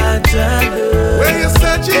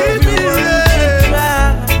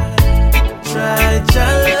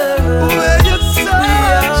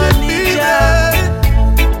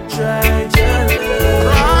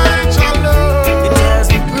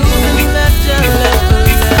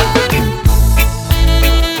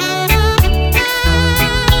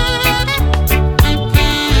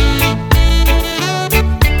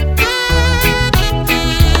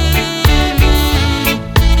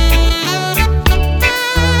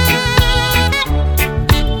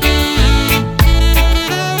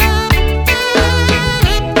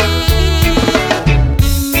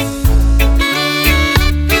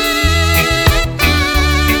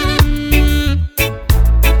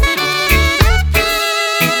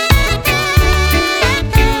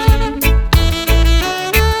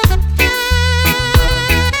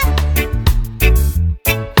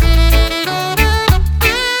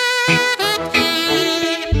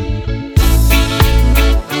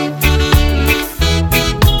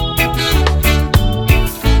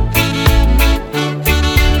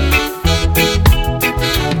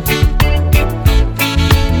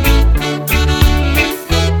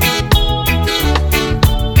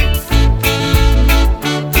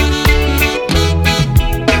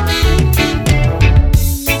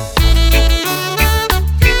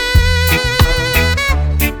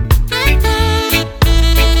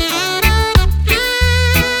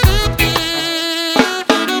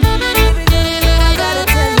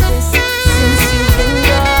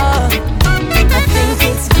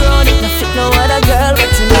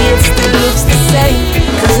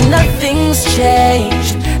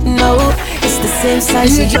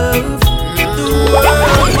 size you love.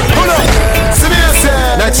 Hold up. See me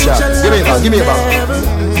say. Next shot. Give me a bang. Give me a bang.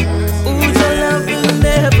 Ooh, your love will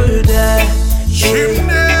never die.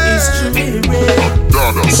 It's truly real.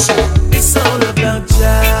 It's all about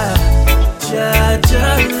Jah, Jah,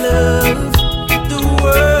 Jah love. The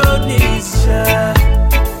world needs Jah,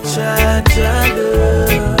 Jah, Jah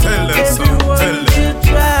love. Tell them so. Everyone should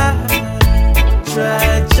try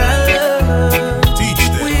Jah love. Teach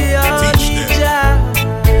them. We all Teach need them. Jah,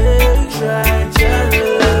 try Jah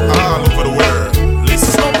love. All over the world.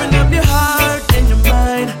 Listen. Open up your heart and your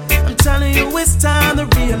mind. I'm telling you, it's time to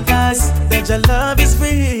realize that your love is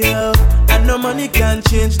real. And no money can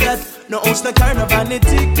change that. No ounce, no car, no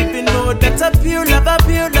vanity. Keep it know that a pure love,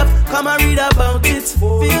 come and read about it.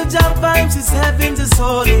 Feel your vibes, it's heaven, it's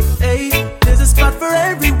holy. Hey, there's a spot for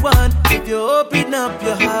everyone if you open up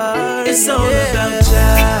your heart. It's all about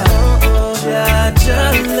Jah, Jah,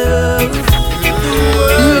 Jah love.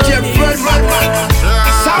 DJ Fred,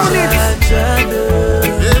 sound it. Jah love.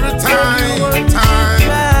 Every time.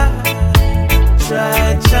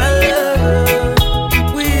 Try Jah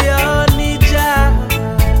love. We all need Jah.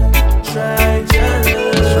 Try Jah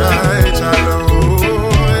love.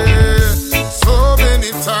 Yeah. So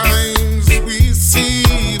many times we see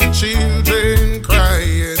the children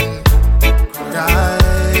crying.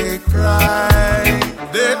 Cry.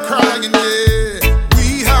 They're crying, yeah. We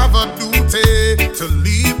have a duty to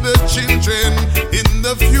leave the children in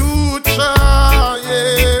the future,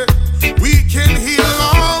 yeah. We can heal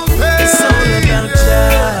all pain. It's all about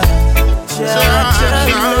Jah, Jah, Jah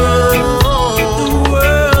love. The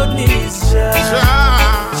world needs Jah,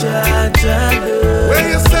 Jah, Jah love. When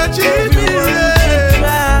you search it,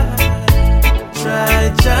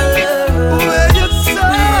 try Jah love. when you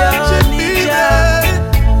search it,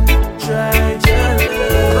 try Jah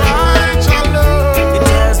love. right, your love. It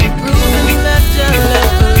has been proven that Jah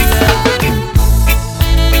love.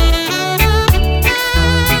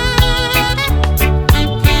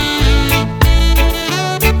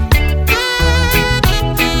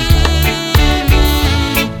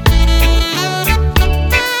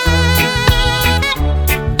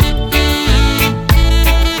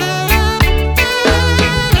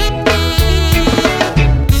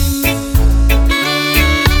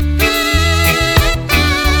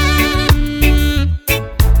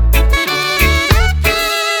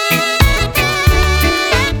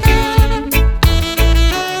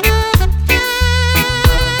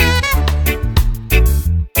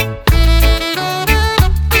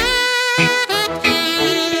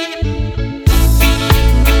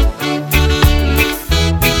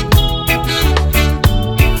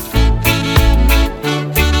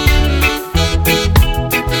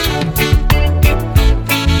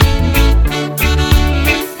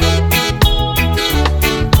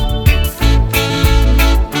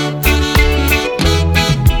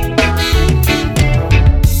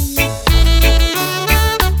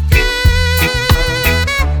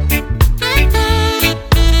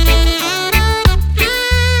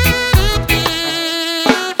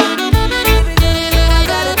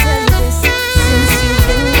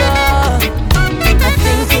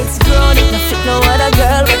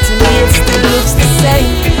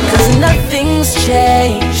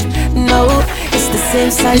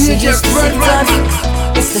 size you used to sit on.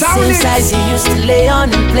 It's the same size you used to lay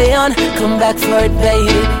on and play on. Come back for it,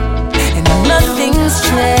 baby. And nothing's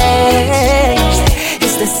changed.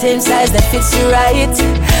 It's the same size that fits you right,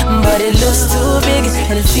 but it looks too big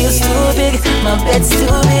and it feels too big. My bed's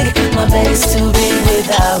too big, my bed is too big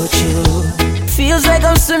without you. Feels like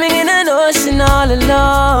I'm swimming in an ocean all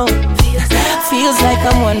alone. Feels like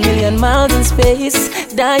I'm 1 million miles in space,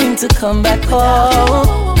 dying to come back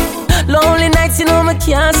home. Lonely nights, you know, I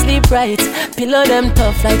can't sleep right. Pillow them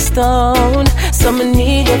tough like stone. So I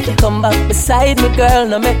need you to come back beside me, girl.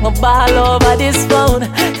 Now make my ball over this phone.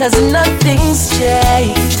 Cause nothing's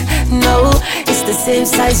changed. No, it's the same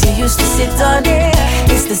size you used to sit on.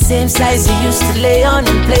 It's the same size you used to lay on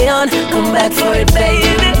and play on. Come back for it,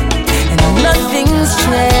 baby. And nothing's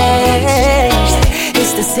changed.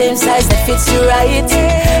 It's the same size that fits you right,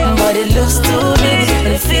 but it looks too big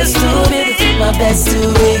and it feels too big. My bed's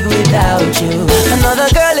too big without you. Another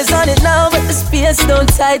girl is on it now, but the space don't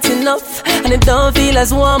tighten up, and it don't feel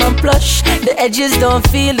as warm and plush. The edges don't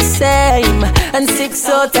feel the same, and 6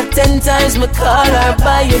 out of 10 times me call her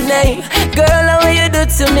by your name. Girl, how you do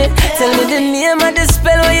to me? Tell me the name of the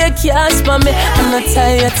spell where you cast for me. I'm not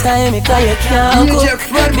tired time because you can't cook.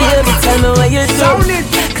 Baby, tell me what you do,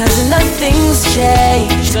 cause nothing's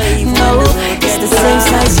changed. No, it's the same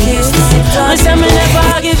size you used to sit on. I said me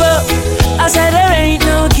never give up, I said there ain't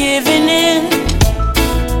no giving in.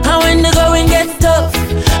 And when the going get tough,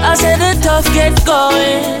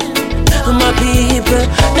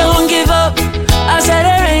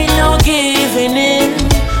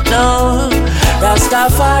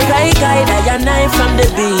 Rastafari guide I and I from the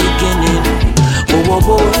beginning. Whoa, whoa,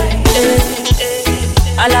 whoa.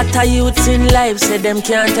 A lot of youths in life say them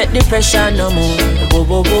can't take the pressure no more. Whoa,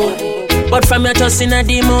 whoa, whoa. But from your trust in a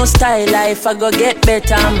demo style life, I go get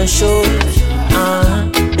better, I'm sure.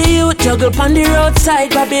 The youth juggle on the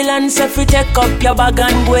roadside, Babylon say fi take up your bag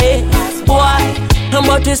and go. Boy.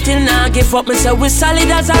 But we still not give up. Me say we solid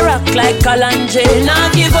as a rock like Kalanje.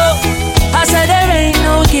 Not give up. I said there ain't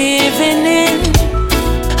no giving in.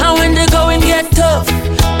 And when the going get tough,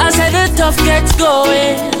 I said the tough gets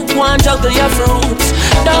going. One juggle your fruits,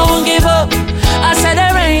 don't give up. I said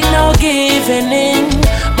there ain't no giving in.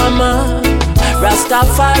 Mama,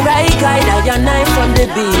 Rastafari guide I and I from the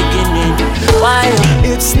beginning. Why?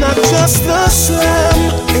 It's not just the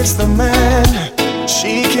slam, it's the man.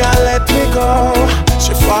 She can't let me go.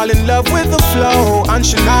 She fall in love with the flow, and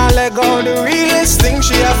she not let go the realest thing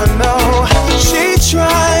she ever know. She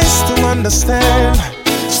tries to understand,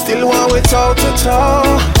 still want it toe to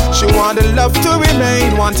toe. She want the love to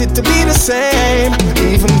remain, want it to be the same,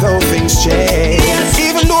 even though things change.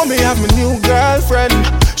 Even though me have my new girlfriend,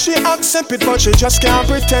 she accept it but she just can't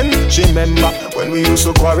pretend. She remember when we used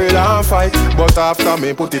to quarrel and fight, but after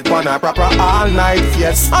me put it on her proper all night,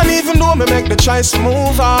 yes. And even though me make the choice to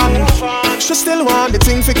move on, she still want the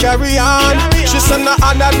thing to carry on. She said no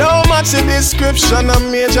other don't match the description, a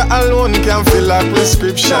major alone can fill a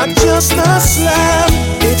prescription. Not just a slam,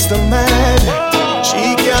 it's the man.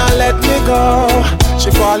 She can't let me go.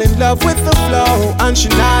 She fall in love with the flow, and she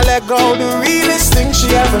not let go the realest thing she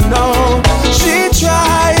ever know. She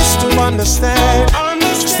tries to understand,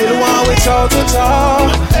 still want it toe to toe.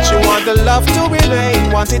 She want the love to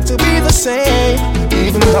remain, want it to be the same,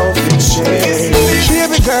 even though things change.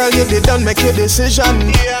 Baby girl, you didn't make your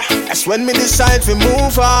decision. That's when me decide to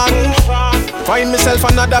move on. Find myself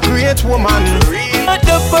another great woman.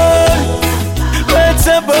 What's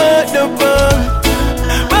about the bird?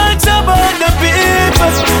 What's about the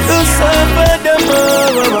people who suffer the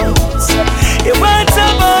most? Yeah, what's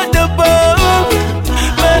about the bird?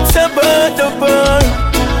 What's about the bird?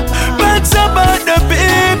 What's about the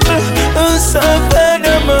people who suffer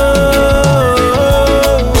the most?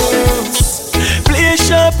 Please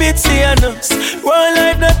show pity on us. One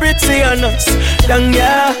life not pretty on us. Down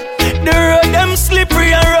yeah, the road them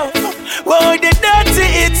slippery and rough. Whoa, the dirty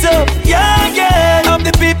it's up, yeah, yeah. Of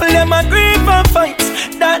the people them a grieve and fight,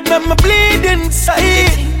 that make me bleed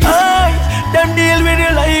inside. Aye, them deal with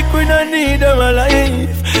it like we don't need them alive.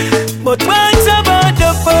 But what's about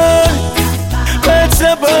the bird? What's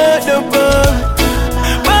about the bird?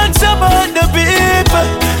 What's about the people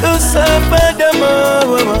who suffer the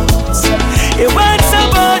most? Yeah, what's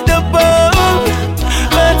about the bird?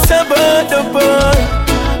 What's about the bird?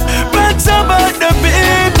 What's about the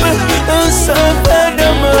people who suffer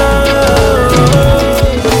the most?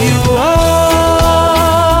 You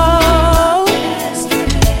are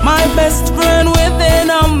my best friend within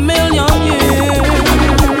a million years.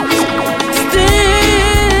 Still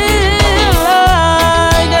I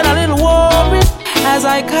get a little worried as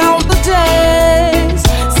I count the days.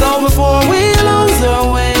 So before we lose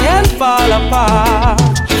our way and fall apart,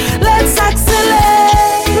 let's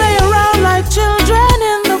accelerate, play around like children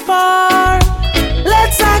in the park.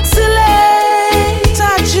 Let's accelerate,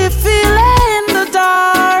 touch it, feel it in the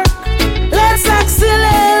dark. Let's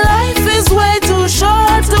accelerate, life is way too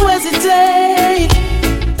short to hesitate.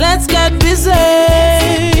 Let's get busy,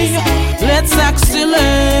 let's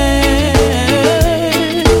accelerate.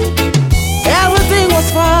 Everything was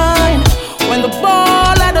fine when the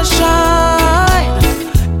ball had a shine.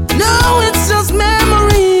 Now it's just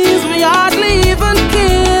memories, we hardly even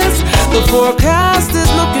kiss. The forecast is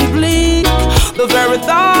looking bleak, the very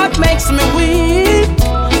thought makes me weak.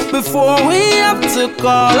 Before we have to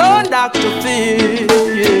call on Dr. Phil,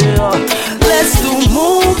 yeah. Let's do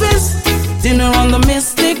movies, dinner on the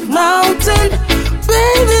Mystic Mountain.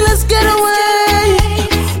 Baby, let's get away,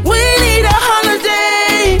 we need a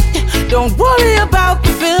holiday. Don't worry about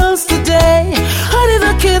the bills today, honey,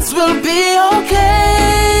 the kids will be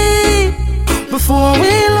okay. Before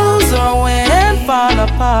we lose our way and fall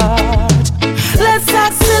apart, let's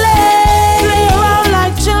accelerate, play around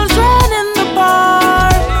like children in the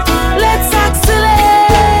park. Let's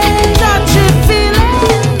accelerate, touch it, feel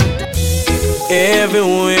it.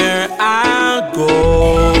 Everywhere I go,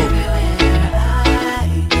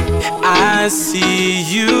 I see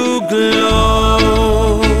you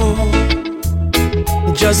glow.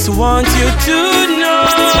 Just want you to know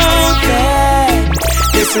that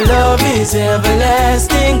this love is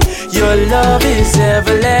everlasting. Your love is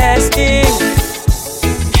everlasting.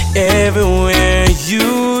 Everywhere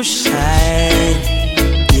you shine,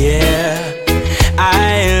 yeah,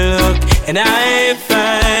 and I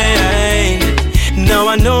find now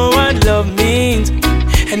I know what love means,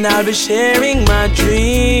 and I'll be sharing my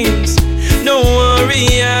dreams. Don't worry,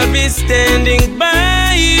 I'll be standing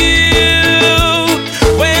by you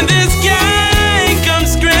when the sky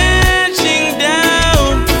comes crashing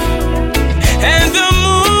down and the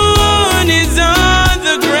moon is on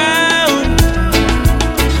the ground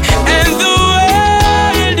and the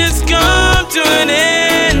world has come to an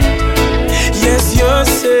end. Yes, you're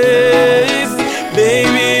safe,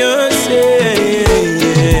 baby, you're safe.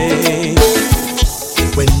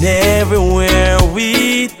 When everywhere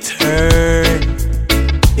we turn,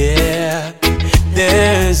 yeah,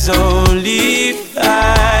 there's only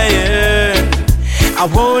fire. I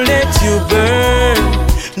won't let you burn,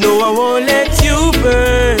 no, I won't let you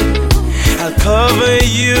burn. I'll cover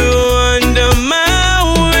you under my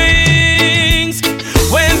wings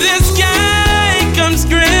when the sky comes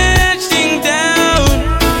crashing down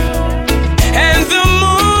and the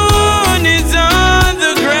moon is on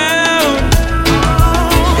the ground.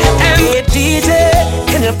 And hey, DJ,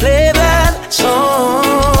 can you play that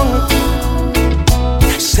song?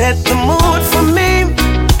 Set the mood for me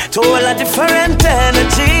to all a different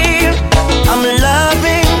energy. I'm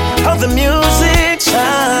loving how the music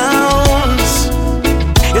sounds.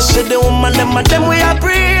 You see the woman, them we are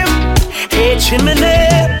brave. Hey, chimney,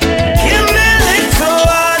 give me a little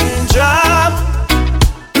one drop.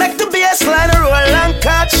 Make the bass line roll and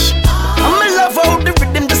catch. I'm in love how the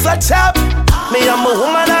rhythm just a tap. Me, I'm a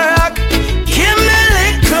woman a rock. Give me a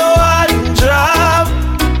little one drop.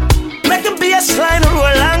 Make the bass line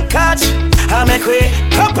roll and catch. I make we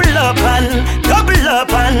couple up and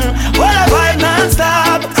while I vibe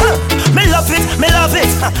non-stop. Me love it, me love it.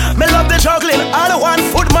 Me love the juggling. All the one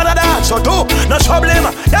foot mother dance. So do no trouble him.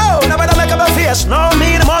 Yo, nobody make up a face. No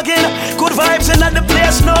me the mugging. Good vibes in the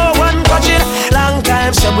place. No one watching. Long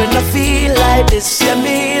time so when I feel like this, you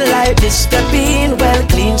me like this. The bean well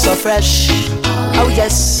clean, so fresh. Oh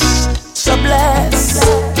yes, so blessed.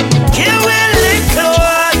 Give me a little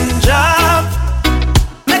one drop.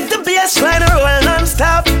 Make the bass line roll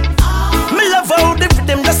non-stop. Me love how the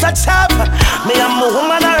rhythm just a tap. Me I'm a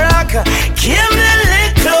woman a rock. Give me a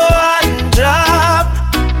little one drop.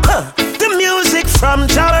 The music from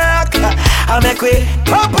Jamaica. I make we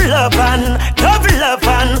bubble up and double up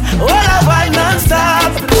and all I vibe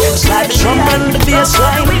non-stop. Slide the drum and the bass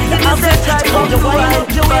line. I'm set to hold the wine.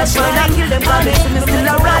 The bass line I kill them body. Me still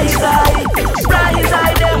a rise high. Rise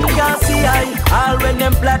high them can't see high. All when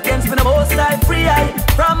them black ends for the most high free high.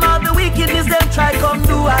 From all the wickedness them try come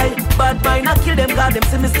do high. But mine I kill them God them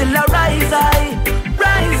see me still a rise high.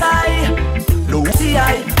 Rise high. See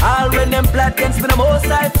I, all when them black ends for the most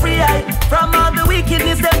high free high. From all the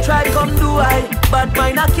wickedness them try come do I. But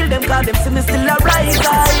mine I kill them cause them see me still a rise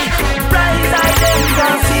high. Rise high them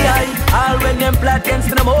can't see I. All when them black ends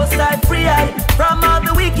for the most high free high. From all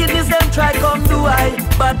the wickedness them try come do I.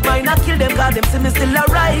 But mine I kill them cause them see me still a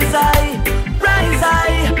rise high. Rise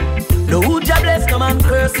high. No Jah bless, no man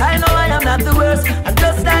curse. I know I am not the worst. And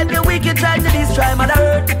just like the wicked try to destroy my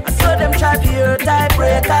hurt, I saw them try to hurt, I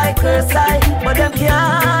break, I curse, but them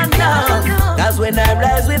can't now. Cause when I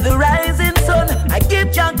rise with the rising sun, I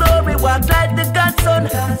give Jah glory, walk like the Godson.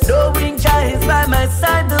 Knowing Jah is by my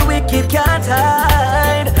side, the wicked can't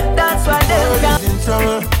hide. That's why them can't. In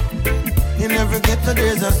trouble, you never get to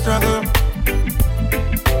days of struggle.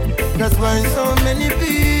 That's why so many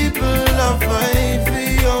people are fight for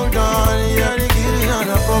your down. You're the guilty on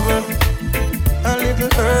a bubble. A little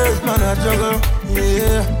earth man a juggle,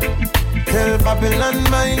 yeah. Tell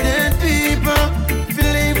Babylon-minded people to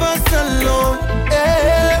leave us alone,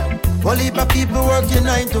 yeah. One heap of people working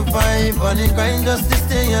 9 to 5 on the grind just to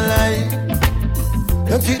stay alive.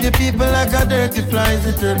 Don't treat the people like a dirty flies.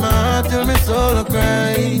 It hurt my heart till my soul will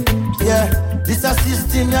cry, yeah. This a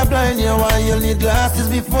system you're blind, you why you'll need glasses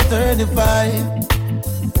before 35.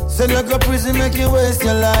 Send you go prison, make you waste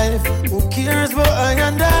your life. Who cares about I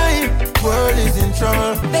and I? World is in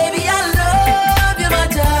trouble. Baby, I love you, my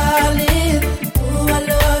darling. Oh, I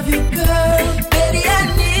love you, girl. Baby, I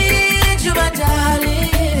need you, my darling.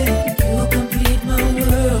 You complete my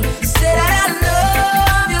world. Say that I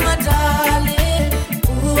love you, my darling.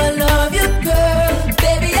 Oh, I love you, girl.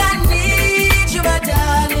 Baby, I need you, my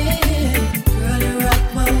darling. Girl, you rock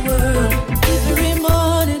my world. Every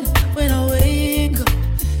morning when I wake up,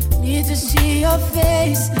 need to see your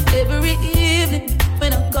face. Every evening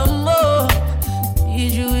when I come home,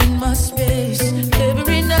 need you in my space.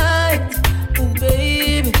 Every night, oh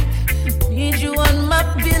baby, need you on my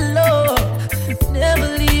pillow. Never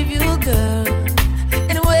leave you, girl.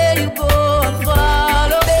 Anywhere you go, I'll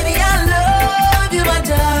follow. Baby, I love you, my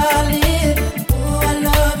darling. Oh, I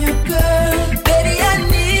love you, girl.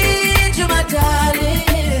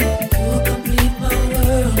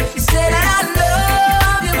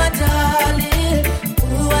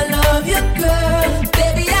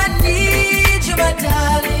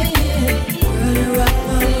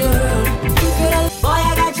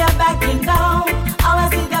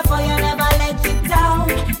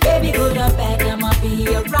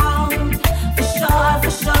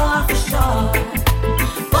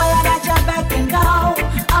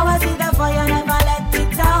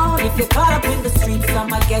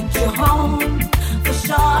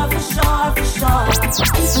 You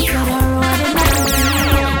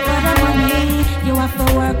have to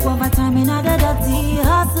work overtime in the dirty,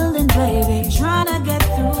 hustling, baby, trying to get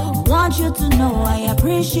through. Want you to know I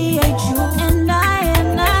appreciate you, and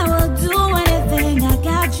I will do anything. I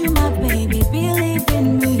got you, my baby. Believe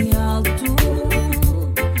in me, I'll do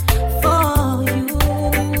for you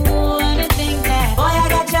anything that. Boy, I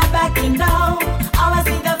got your back, you know. Always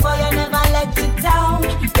be there for you, never let you down.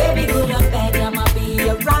 Baby, good or bad, I'ma be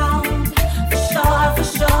around. For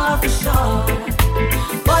sure, for sure.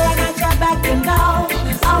 Boy, I got your back, you know.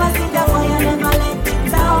 Always be there for you, never let you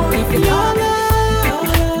down. If you love me,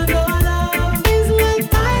 your love is like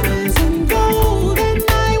diamonds and gold, and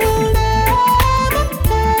I will never,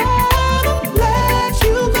 never let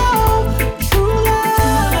you go. True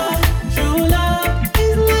love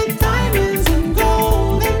is like diamonds and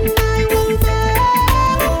gold, and I will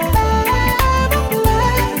never, never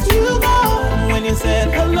let you go. When you said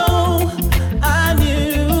hello, I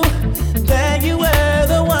knew that you were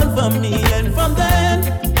the one for me, and from then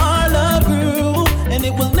our love grew, and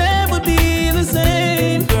it will never be the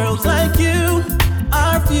same. Girls like you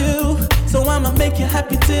are few, so I'ma make you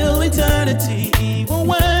happy till eternity. Even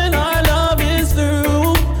when our love is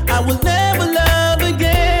through, I will never love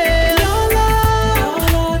again. Your love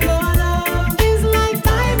is like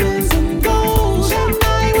diamonds and gold, and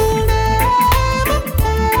I will never,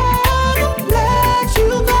 never let you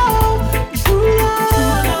go. True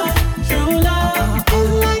love is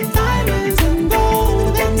like diamonds and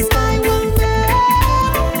gold, and I will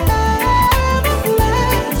never, never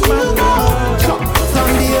let you go.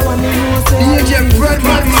 DJ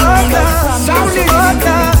Fredman, sound it.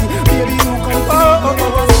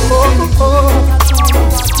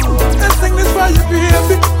 Let's sing this for you,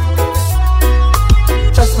 baby.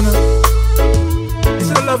 Just for now. You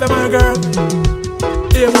should love my girl.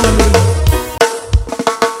 Yeah, woman.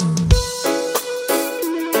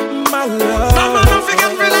 My love. Mama, don't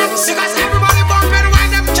forget relax, because everybody bumping when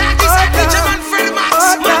them chatty said DJ man Freddy Max.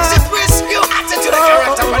 Max the Prince, you acted to the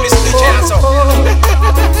character on this DJ also.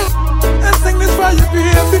 Let's sing this for you,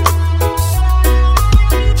 baby.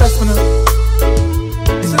 Just for now.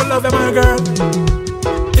 You should love my girl.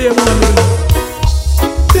 Yeah, woman.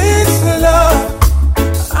 This love,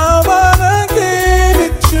 I wanna give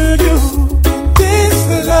it to you. This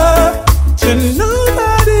love, to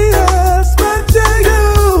nobody else but to you.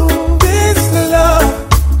 This love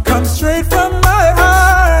comes straight from my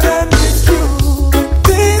heart, and it's true.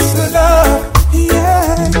 This love,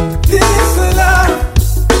 yeah, this love.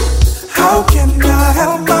 How can I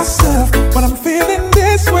help myself when I'm feeling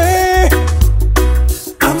this way?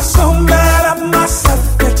 I'm so mad at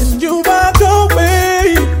myself, letting you walk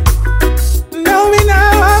away. Knowing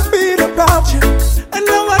how I feel about you, I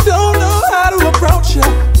know I don't know how to approach you.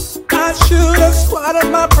 I should have swallowed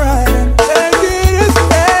my pride and taken it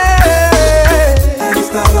away. And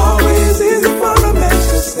it's not always easy for a man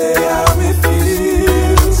to say how it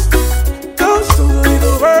feels. Those two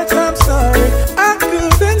little words, I'm sorry, I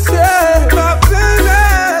couldn't say. But baby,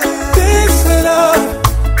 this love,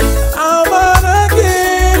 I wanna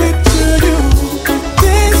give it to you.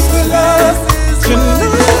 This love, to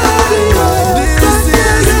nobody else. This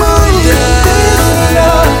is my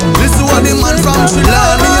love. Listen what the man from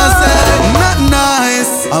Trilani said. Not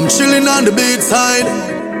nice. I'm chilling on the beach side,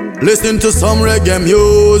 listening to some reggae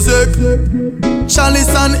music.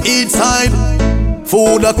 Chalice on each side.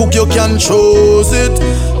 Food I cook, you can choose it.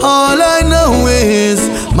 All I know is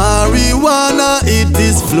marijuana, it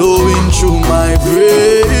is flowing through my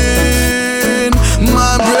brain.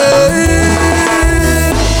 My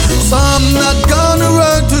brain. So I'm not gonna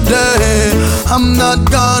work today. I'm not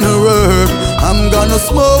gonna work. I'm gonna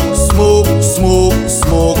smoke, smoke, smoke,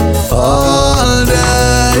 smoke all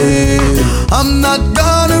day. I'm not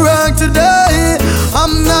gonna work today.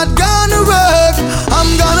 I'm not gonna work.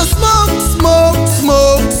 I'm gonna smoke, smoke,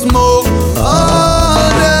 smoke, smoke all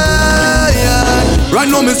day. Yeah. Right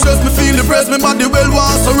now me stress, me feel depressed, me body well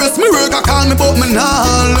wants to rest. Me work, I call me but me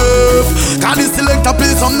nah love. Cause this selector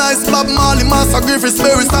play some nice Bob Marley, Master Griffith,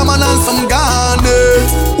 Sperry, Salmon and some Garnet.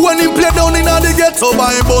 When he play down in the ghetto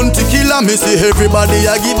by Bounty Killer, me see everybody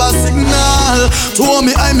I give a signal. To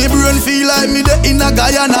me, I me brain feel like me the in a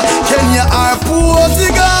Guyana, Kenya or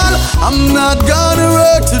Portugal. I'm not gonna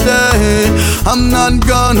work today. I'm not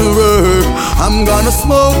gonna work. I'm gonna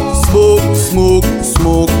smoke, smoke, smoke,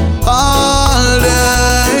 smoke all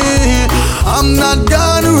day. I'm not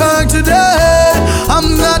gonna work today.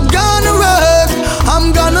 I'm not gonna work.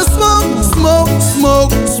 I'm gonna smoke, smoke,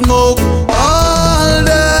 smoke, smoke all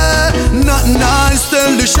day. Not nice,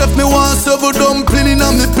 tell the chef, me want serve a dumpling in a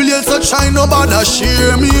me plate, so try nobody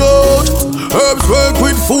share me out. Herbs work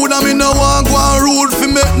with food, and me no want go on road fi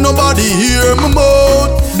make nobody hear me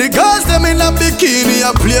mouth. The girls them in a bikini,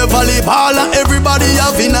 a play volleyball, and everybody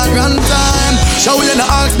having a grand time. Shall we not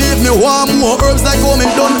ask me if me want more herbs like how me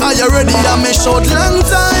done? Are you ready? I'm a short long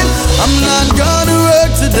time. I'm not gonna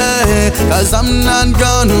work today, cause I'm not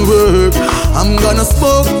gonna work. I'm gonna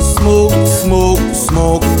smoke, smoke, smoke,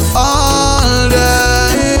 smoke all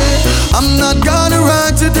day. I'm not gonna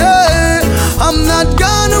work today. I'm not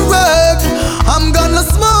gonna work. I'm gonna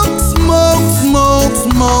smoke, smoke, smoke,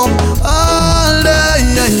 smoke all day.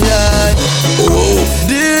 Oh,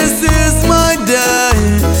 this is my day.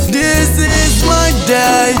 This is my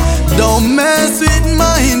day. Don't mess with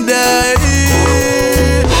my day.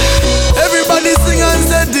 Everybody sing and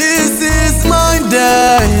say, this is my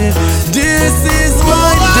day. This is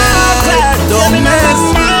my day. Don't mess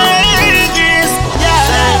with my day.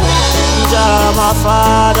 Jah, my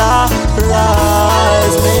Father,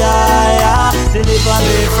 rise me higher, deliver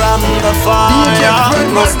me from the fire.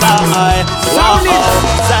 Most high.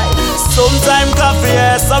 Sometime coffee,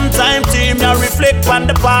 yeah, sometime tea. Me reflect on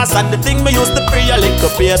the past and the thing me used to pray a little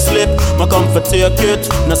pay slip. Me come for take it,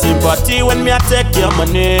 no sympathy when me a take your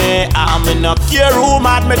money. I'm in a care room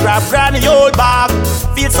at me grab granny old bag.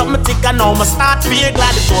 Feel something thick and now me start feel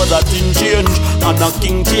glad it was a thing change. On the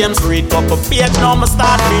King James Street cup of page now me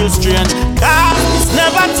start feel strange. Cause it's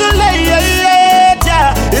never too late, yeah.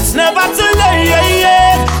 It's never too late,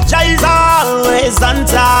 yeah. Jah is always on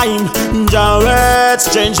time. Jah words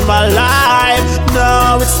change my life.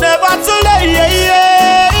 No, it's never too late.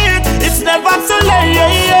 It's never too late.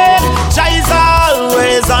 Jah is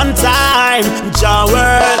always on time. Jah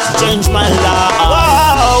words change my life.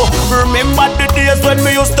 Wow. Remember the days when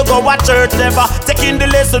me used to go to church, never taking the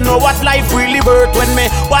lesson, know what life really worth. When me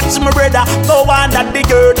watch my brother go on that big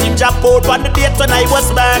earth in Japan on the date when I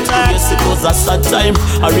was back. Yes, it was a sad time,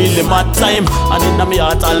 a really mad time. And in my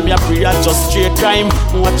heart, all me a pray just straight crime.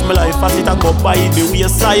 Watch my life as it a go by the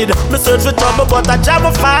wayside. Me search for trouble, but I jam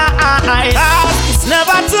a find. It's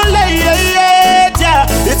never too late, yeah.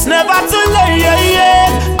 It's never too late.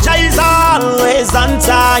 Jah is always on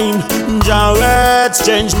time. Jah words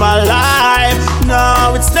change my life.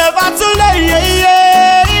 No, it's never too late.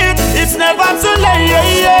 It's never too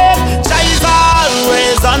late. Jah is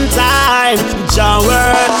always on time. Jah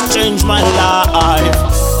words change my life.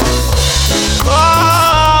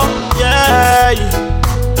 Oh, yeah.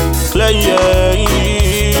 Yeah.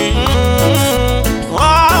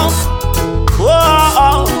 Oh,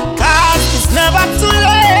 oh. Cause it's never too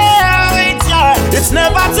late. Yeah. It's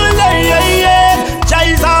never too late. Jah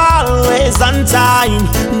is always on time.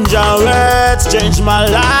 Jah words change my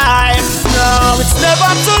life. No, it's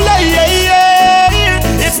never too late.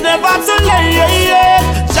 It's never too late.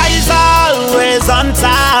 Jah is always on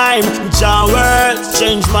time. Jah words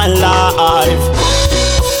change my life.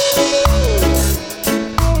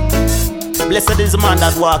 Blessed is the man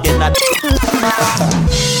that walk in that.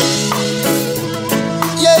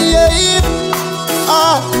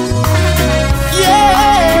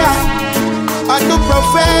 Yeah. And the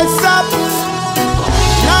professor,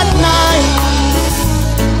 not nice.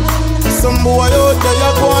 Some boy out there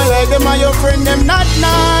you going like them and your friend them not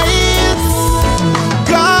nice.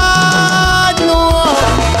 God no.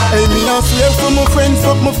 Hey, me a swear for my friends,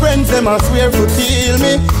 but my friends them a swear for kill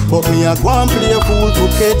me. But me a go and play a fool to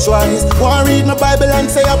catch wise. Go and read my Bible and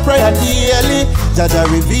say a prayer daily. Jaja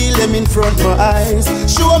reveal them in front of my eyes.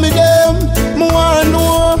 Show me them, me wanna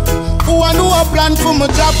know. Who I know a plan for me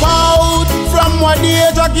drop out. From what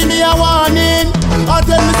the age give me a warning. I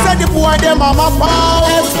tell me say the boy them a my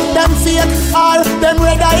power. Them fake, all them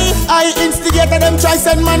red eye. I instigated them try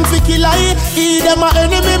send man fi kill I. He them a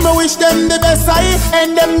enemy, me wish them the best I.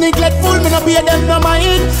 And them neglectful, me no pay them no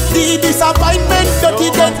mind. The disappointment,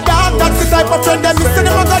 dirty dead dark. That's the type of friend them say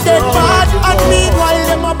them a go dead bad. And meanwhile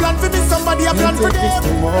them a plan for me, somebody a plan for them.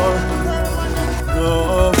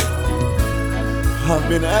 No. I've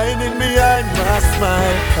been hiding behind my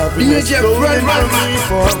smile. I've been exploring me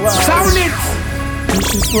for a while. Sound it! This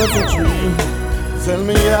is what a dream. Tell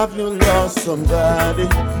me, have you lost somebody?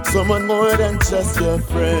 Someone more than just your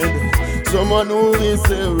friend. Someone who is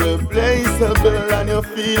irreplaceable and you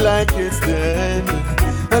feel like it's dead.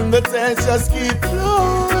 And the tears just keep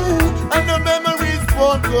flowing and the memories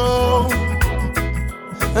won't go.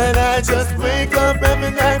 And I just wake up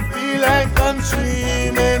every night, feel like I'm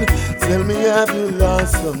dreaming. Tell me, have you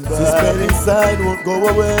lost somebody? This pain inside won't go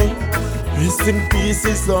away. Rest in peace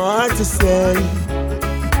is so hard to say.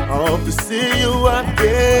 I hope to see you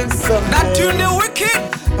again someday. That tune the wicked.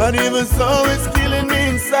 And even so, it's killing me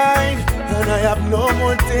inside. And I have no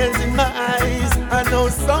more tears in my eyes. I know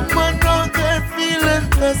someone out there feeling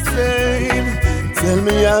the same. Tell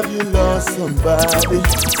me, have you lost somebody?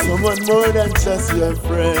 Someone more than just your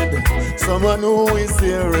friend. Someone who is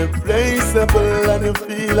irreplaceable and you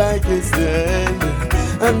feel like it's dead.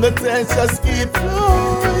 And the tears just keep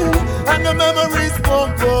flowing and the memories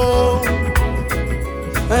won't go.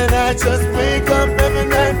 And I just wake up every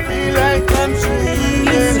night, feel like I'm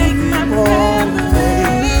dreaming.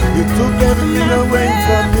 You took everything away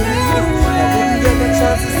from me. I didn't get the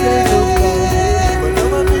chance to say goodbye, but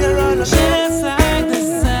now I'm here on a just like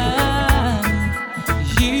the sun.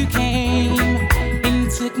 You came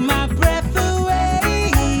and took my breath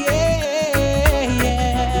away.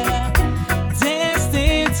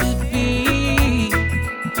 Destined to be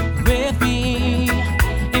with me,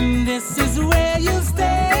 and this is where you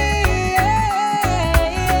stay.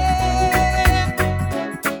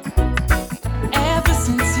 Ever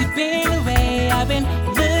since you've been away, I've been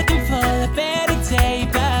looking for a better day,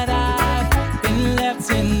 but I've been left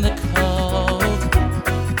in the cold.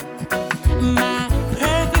 My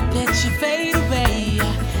perfect picture fade away.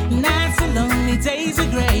 Nights are lonely, days are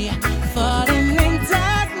gray. Falling in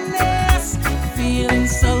darkness, feeling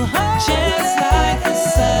so hard. Just like the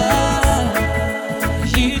sun,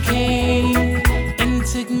 you came and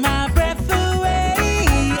took my breath away.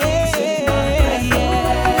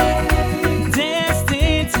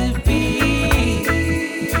 Destined to be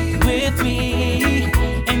with me,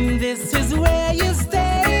 and this is where you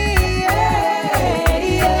stay.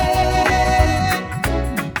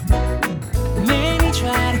 Many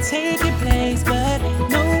try to take your place, but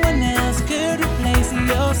no one else could replace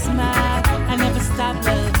your smile. I never stopped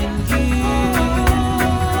loving you.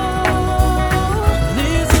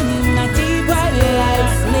 Losing in my deep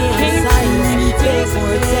lights, neon signs,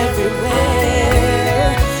 billboards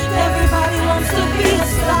everywhere. Everybody wants to be a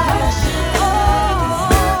star.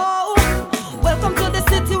 Oh, welcome to the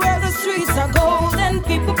city where the streets are golden.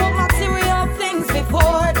 People put material things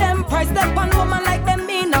before them. Price that one woman like them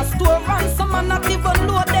in a store run. Some man not even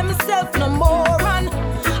know themselves no more. And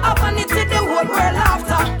up on it to the whole world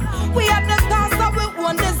after. We had the cost of we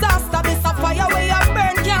one disaster. This a fire where you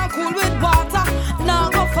burn can't cool with water. Now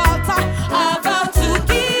go falter. I vow to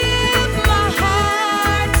give my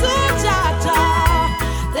heart to Jaja.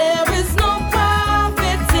 There is no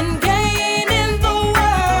profit in gaining the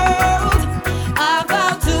world. I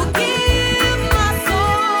vow to give my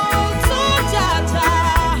soul to Jaja.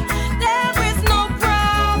 There is no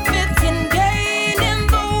profit in gaining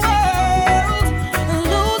the world.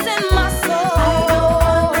 Losing my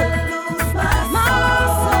soul. My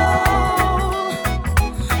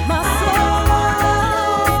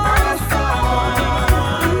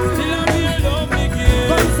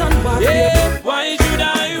Yeah, why should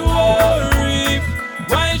I worry?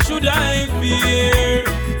 Why should I fear?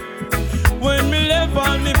 When me left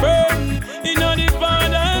on me burden, you know the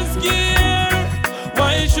Father's care.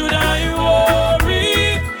 Why should I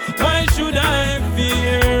worry? Why should I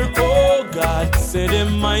fear? Oh, God said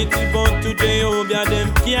them mighty, but today, oh, yeah,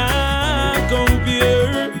 them can't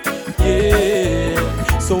compare.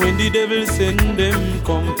 Yeah. So when the devil send them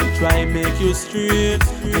come to try make you straight,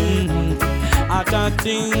 I got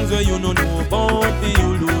things where you don't know about me,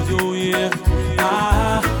 you lose your way.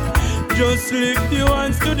 Just lift your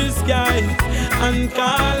hands to the sky and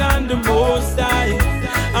call on the Most High.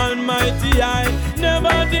 Almighty, I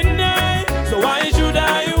never deny. So why should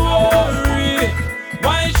I worry?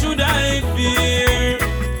 Why should I fear?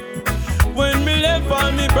 When me left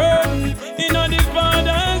on me burden, you know the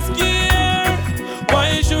Father's care.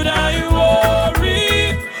 Why should I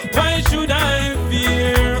worry? Why should I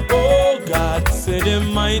fear? Oh, God said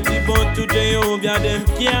them mighty, but today, oh, yeah, them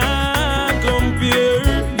can't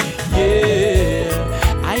compare.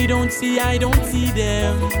 Yeah, I don't see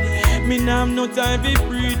them. Me now have no time to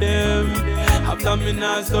free them. After me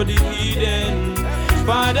now study Eden.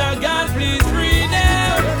 Father God, please free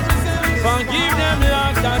them. Forgive them,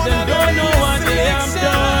 Lord, cause they don't know what they have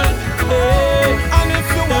done. Hey, And if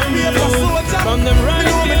you want me to soldier, from them right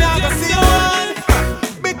you know me not gonna see done.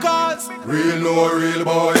 because Real no real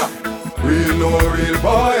boy, real no real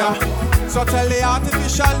boy. so tell the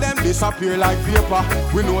artificial them disappear like vapor.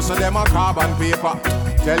 We know so them a carbon paper.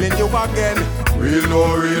 Telling you again, Real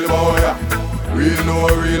no real boy, real no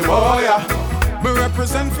real boy. me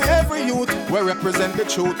represent for every youth. We represent the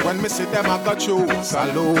truth. When me see them I got you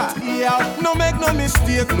salute. Yeah, no make no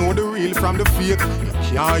mistake. Know the real from the fake.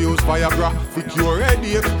 Can't use Viagra for cure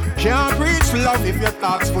headache. Can't preach love if your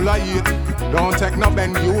thoughts full of hate. Don't take no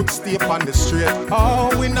bend, youth stay on the street. Oh,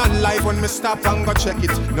 we not live when me stop and go check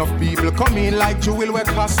it. Enough people come in like jewel wear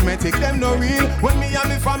cosmetic. Them no real when me and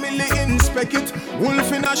me family inspect it.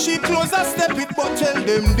 Wolf in a sheep clothes I step it, but tell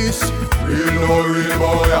them this. Real no real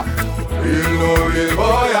boy, real no real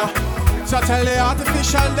boy. So tell the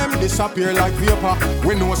artificial them disappear like vapor.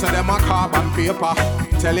 We know so them a carbon paper.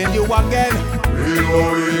 Telling you again, real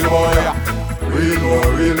no real boy, real no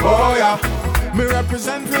real boy. Me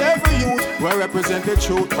represent for every youth, we represent the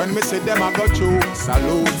truth. When me see them I go through,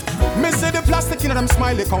 salute. Me see the plastic in them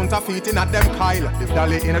smiley, counterfeit in them Kyle. The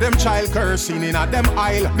dolly in them child cursing in them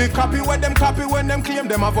aisle. The copy when them copy when them claim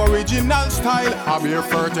them have original style. I beer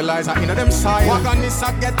fertilizer in them side. Wagon is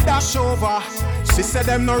a get dash over. She said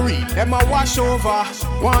them no read, them a wash over.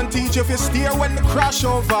 One teach if you steer when you crash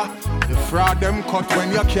over. The fraud them cut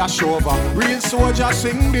when you cash over. Real soldier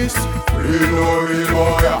sing this. Real no real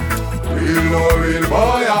boy. Real no real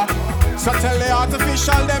boy. So tell the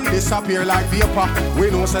artificial them disappear like vapor.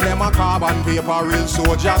 We know so them a carbon vapor. Real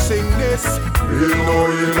soldier sing this. Real no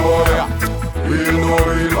real boy. Real no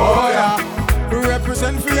real boy. We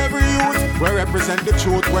represent for every youth. We represent the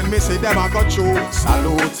truth. When me see them I go through,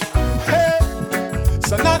 salute. Hey.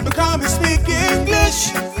 So not because we speak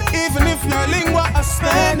English, even if your lingua is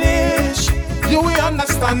Spanish, you will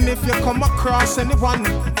understand if you come across anyone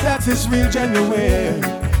that is real genuine.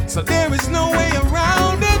 So there is no way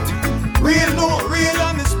around it. Real, no real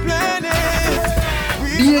on this planet.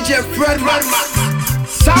 DJ Fred Max,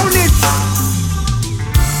 sound it.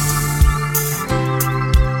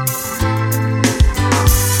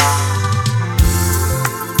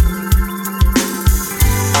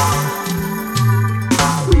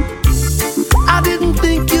 I didn't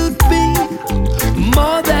think you'd be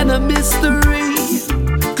more than a mystery,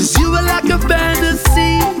 'cause you were like a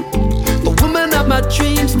fantasy, a woman of my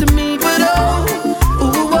dreams to me. But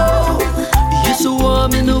you're so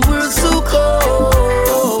warm in a world so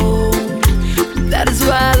cold. That is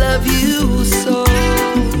why I love you so.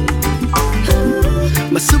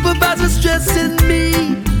 My supervisor's stressing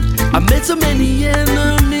me. I made so many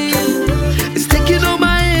enemies. It's taking all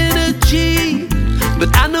my energy, but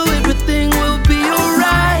I know everything will be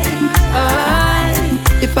alright.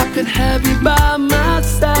 If I could have you by my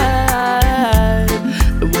side,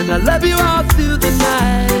 and when I love you all through the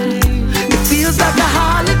night, it feels like a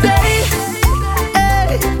holiday.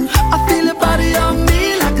 Hey, I feel your body on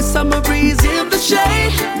me like a summer breeze in the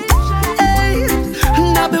shade. Hey,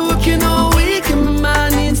 and I've been working all week and my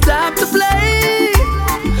mind needs time to play.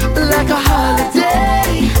 Like a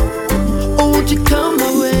holiday, oh won't you come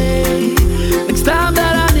my way? Next time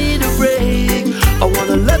that I need a break, I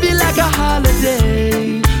wanna love you like a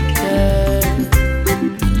holiday. Yeah.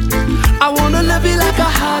 I wanna love you like a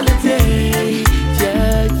holiday.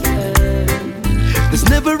 Yeah, yeah. There's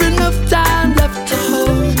never enough time left to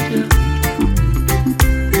hold you.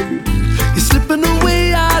 You're slipping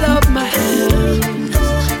away out of my hands,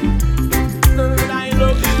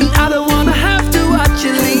 and I don't wanna have to watch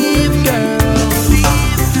you leave, girl.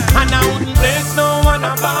 And I wouldn't place no one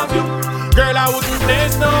above you. Girl, I wouldn't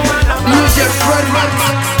place no one above you. DJ Fred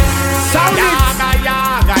Max, sound it.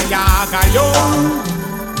 Yaga, yaga, yo.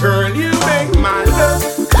 Girl, you make my love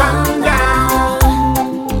come down.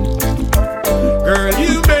 Girl,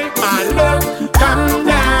 you make my love come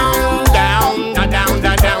down, down, da, down,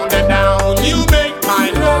 da, down, da, down. You make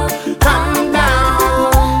my love come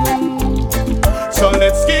down. So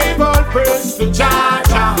let's give all praise to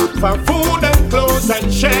Jaja for food and clothes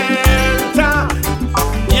and shelter.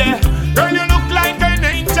 Yeah, girl, you look like an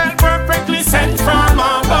angel perfectly sent from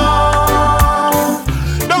above.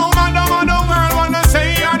 No man, the world wanna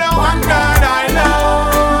say you're the one that I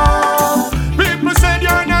love. People said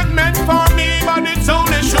you're not meant for me, but it's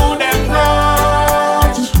only show them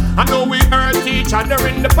rush. I know we hurt each other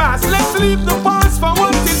in the past. Let's leave the